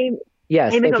Barrett.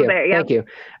 Yes, Amy thank you. Barrett, yeah. Thank you.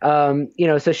 You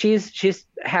know, so she's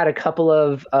had a couple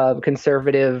of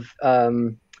conservative,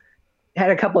 had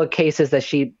a couple of cases that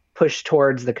she pushed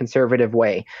towards the conservative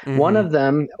way. One of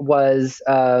them was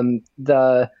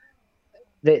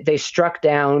they struck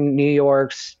down New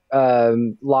York's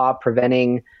law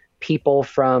preventing people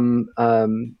from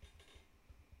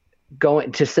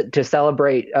going to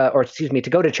celebrate to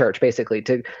go to church, basically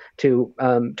to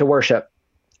worship.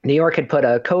 New York had put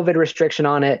a COVID restriction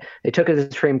on it. They took it to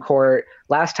the Supreme Court.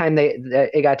 Last time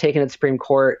it got taken to the Supreme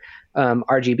Court,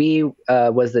 RGB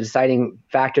was the deciding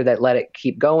factor that let it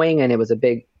keep going, and it was a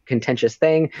big contentious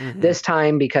thing. This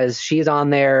time, because she's on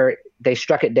there, they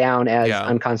struck it down as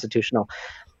unconstitutional.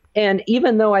 And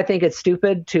even though I think it's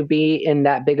stupid to be in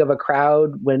that big of a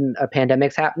crowd when a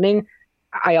pandemic's happening,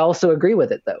 I also agree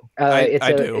with it, though.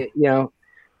 I do. You know,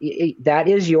 that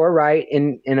is your right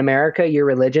in America. Your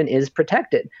religion is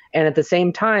protected. And at the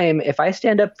same time, if I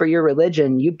stand up for your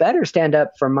religion, you better stand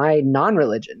up for my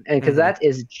non-religion. And because that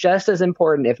is just as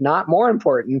important, if not more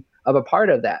important, of a part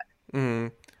of that.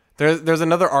 There's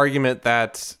another argument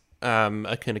that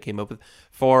I kind of came up with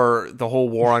for the whole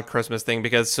war on Christmas thing,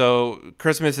 because so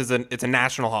Christmas is it's a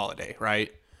national holiday,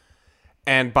 right?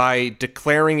 And by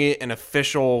declaring it an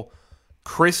official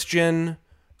Christian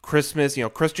Christmas,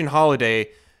 Christian holiday,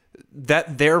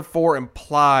 that therefore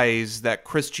implies that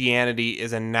Christianity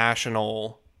is a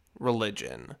national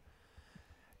religion.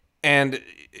 And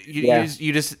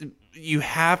you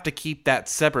have to keep that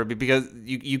separate, because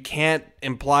you can't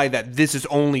imply that this is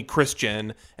only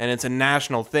Christian and it's a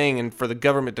national thing, and for the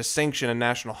government to sanction a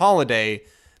national holiday,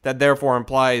 that therefore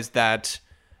implies that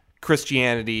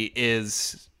Christianity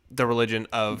is the religion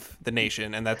of the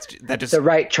nation, and that just the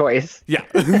right choice. Yeah,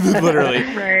 literally.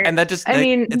 Right. And that just,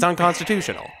 it's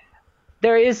unconstitutional.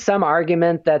 There is some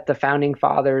argument that the founding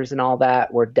fathers and all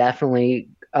that were definitely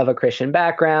of a Christian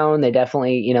background. They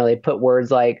definitely, they put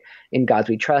words like "in God's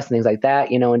we trust" and things like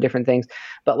that, and different things.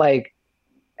 But like,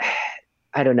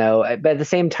 I don't know. But at the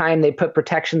same time, they put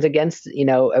protections against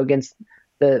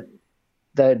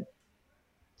the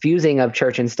fusing of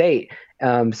church and state.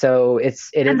 So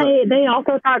they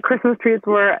also thought Christmas trees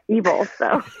were evil.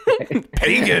 So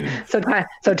pagan.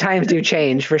 So times do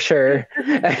change for sure.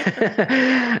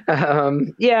 Yeah,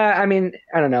 I mean,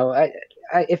 I don't know.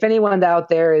 If anyone out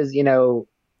there is, you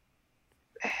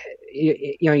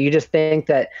just think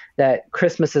that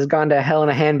Christmas has gone to hell in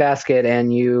a handbasket,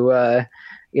 and you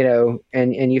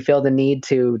and you feel the need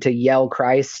to yell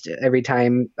Christ every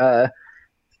time the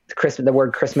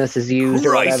word Christmas is used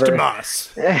or whatever.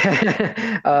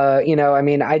 I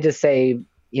mean, I just say,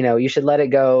 you should let it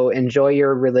go, enjoy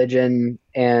your religion,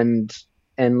 and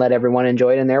let everyone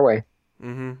enjoy it in their way.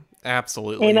 Mm-hmm.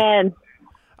 Absolutely. Amen.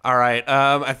 All right.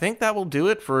 I think that will do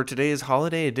it for today's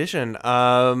holiday edition.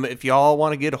 If y'all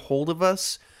want to get a hold of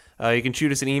us, you can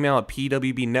shoot us an email at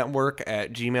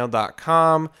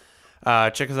pwbnetwork@gmail.com.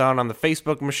 Check us out on the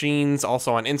Facebook machines,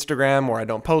 also on Instagram, where I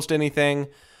don't post anything.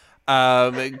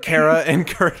 Kara and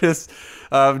Curtis,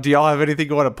 do y'all have anything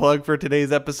you want to plug for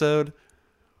today's episode?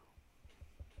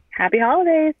 Happy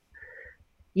holidays.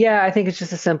 Yeah, I think it's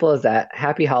just as simple as that.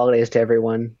 Happy holidays to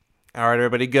everyone. All right,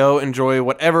 everybody, go enjoy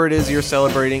whatever it is you're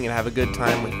celebrating and have a good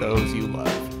time with those you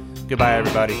love. Goodbye,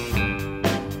 everybody.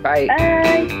 Bye.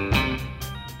 Bye.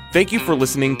 Thank you for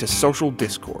listening to Social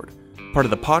Discord, part of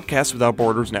the Podcast Without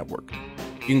Borders Network.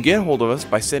 You can get a hold of us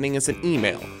by sending us an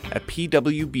email at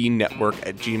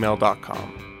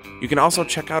pwbnetwork@gmail.com. You can also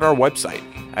check out our website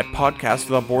at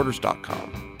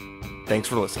podcastwithoutborders.com. Thanks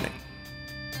for listening.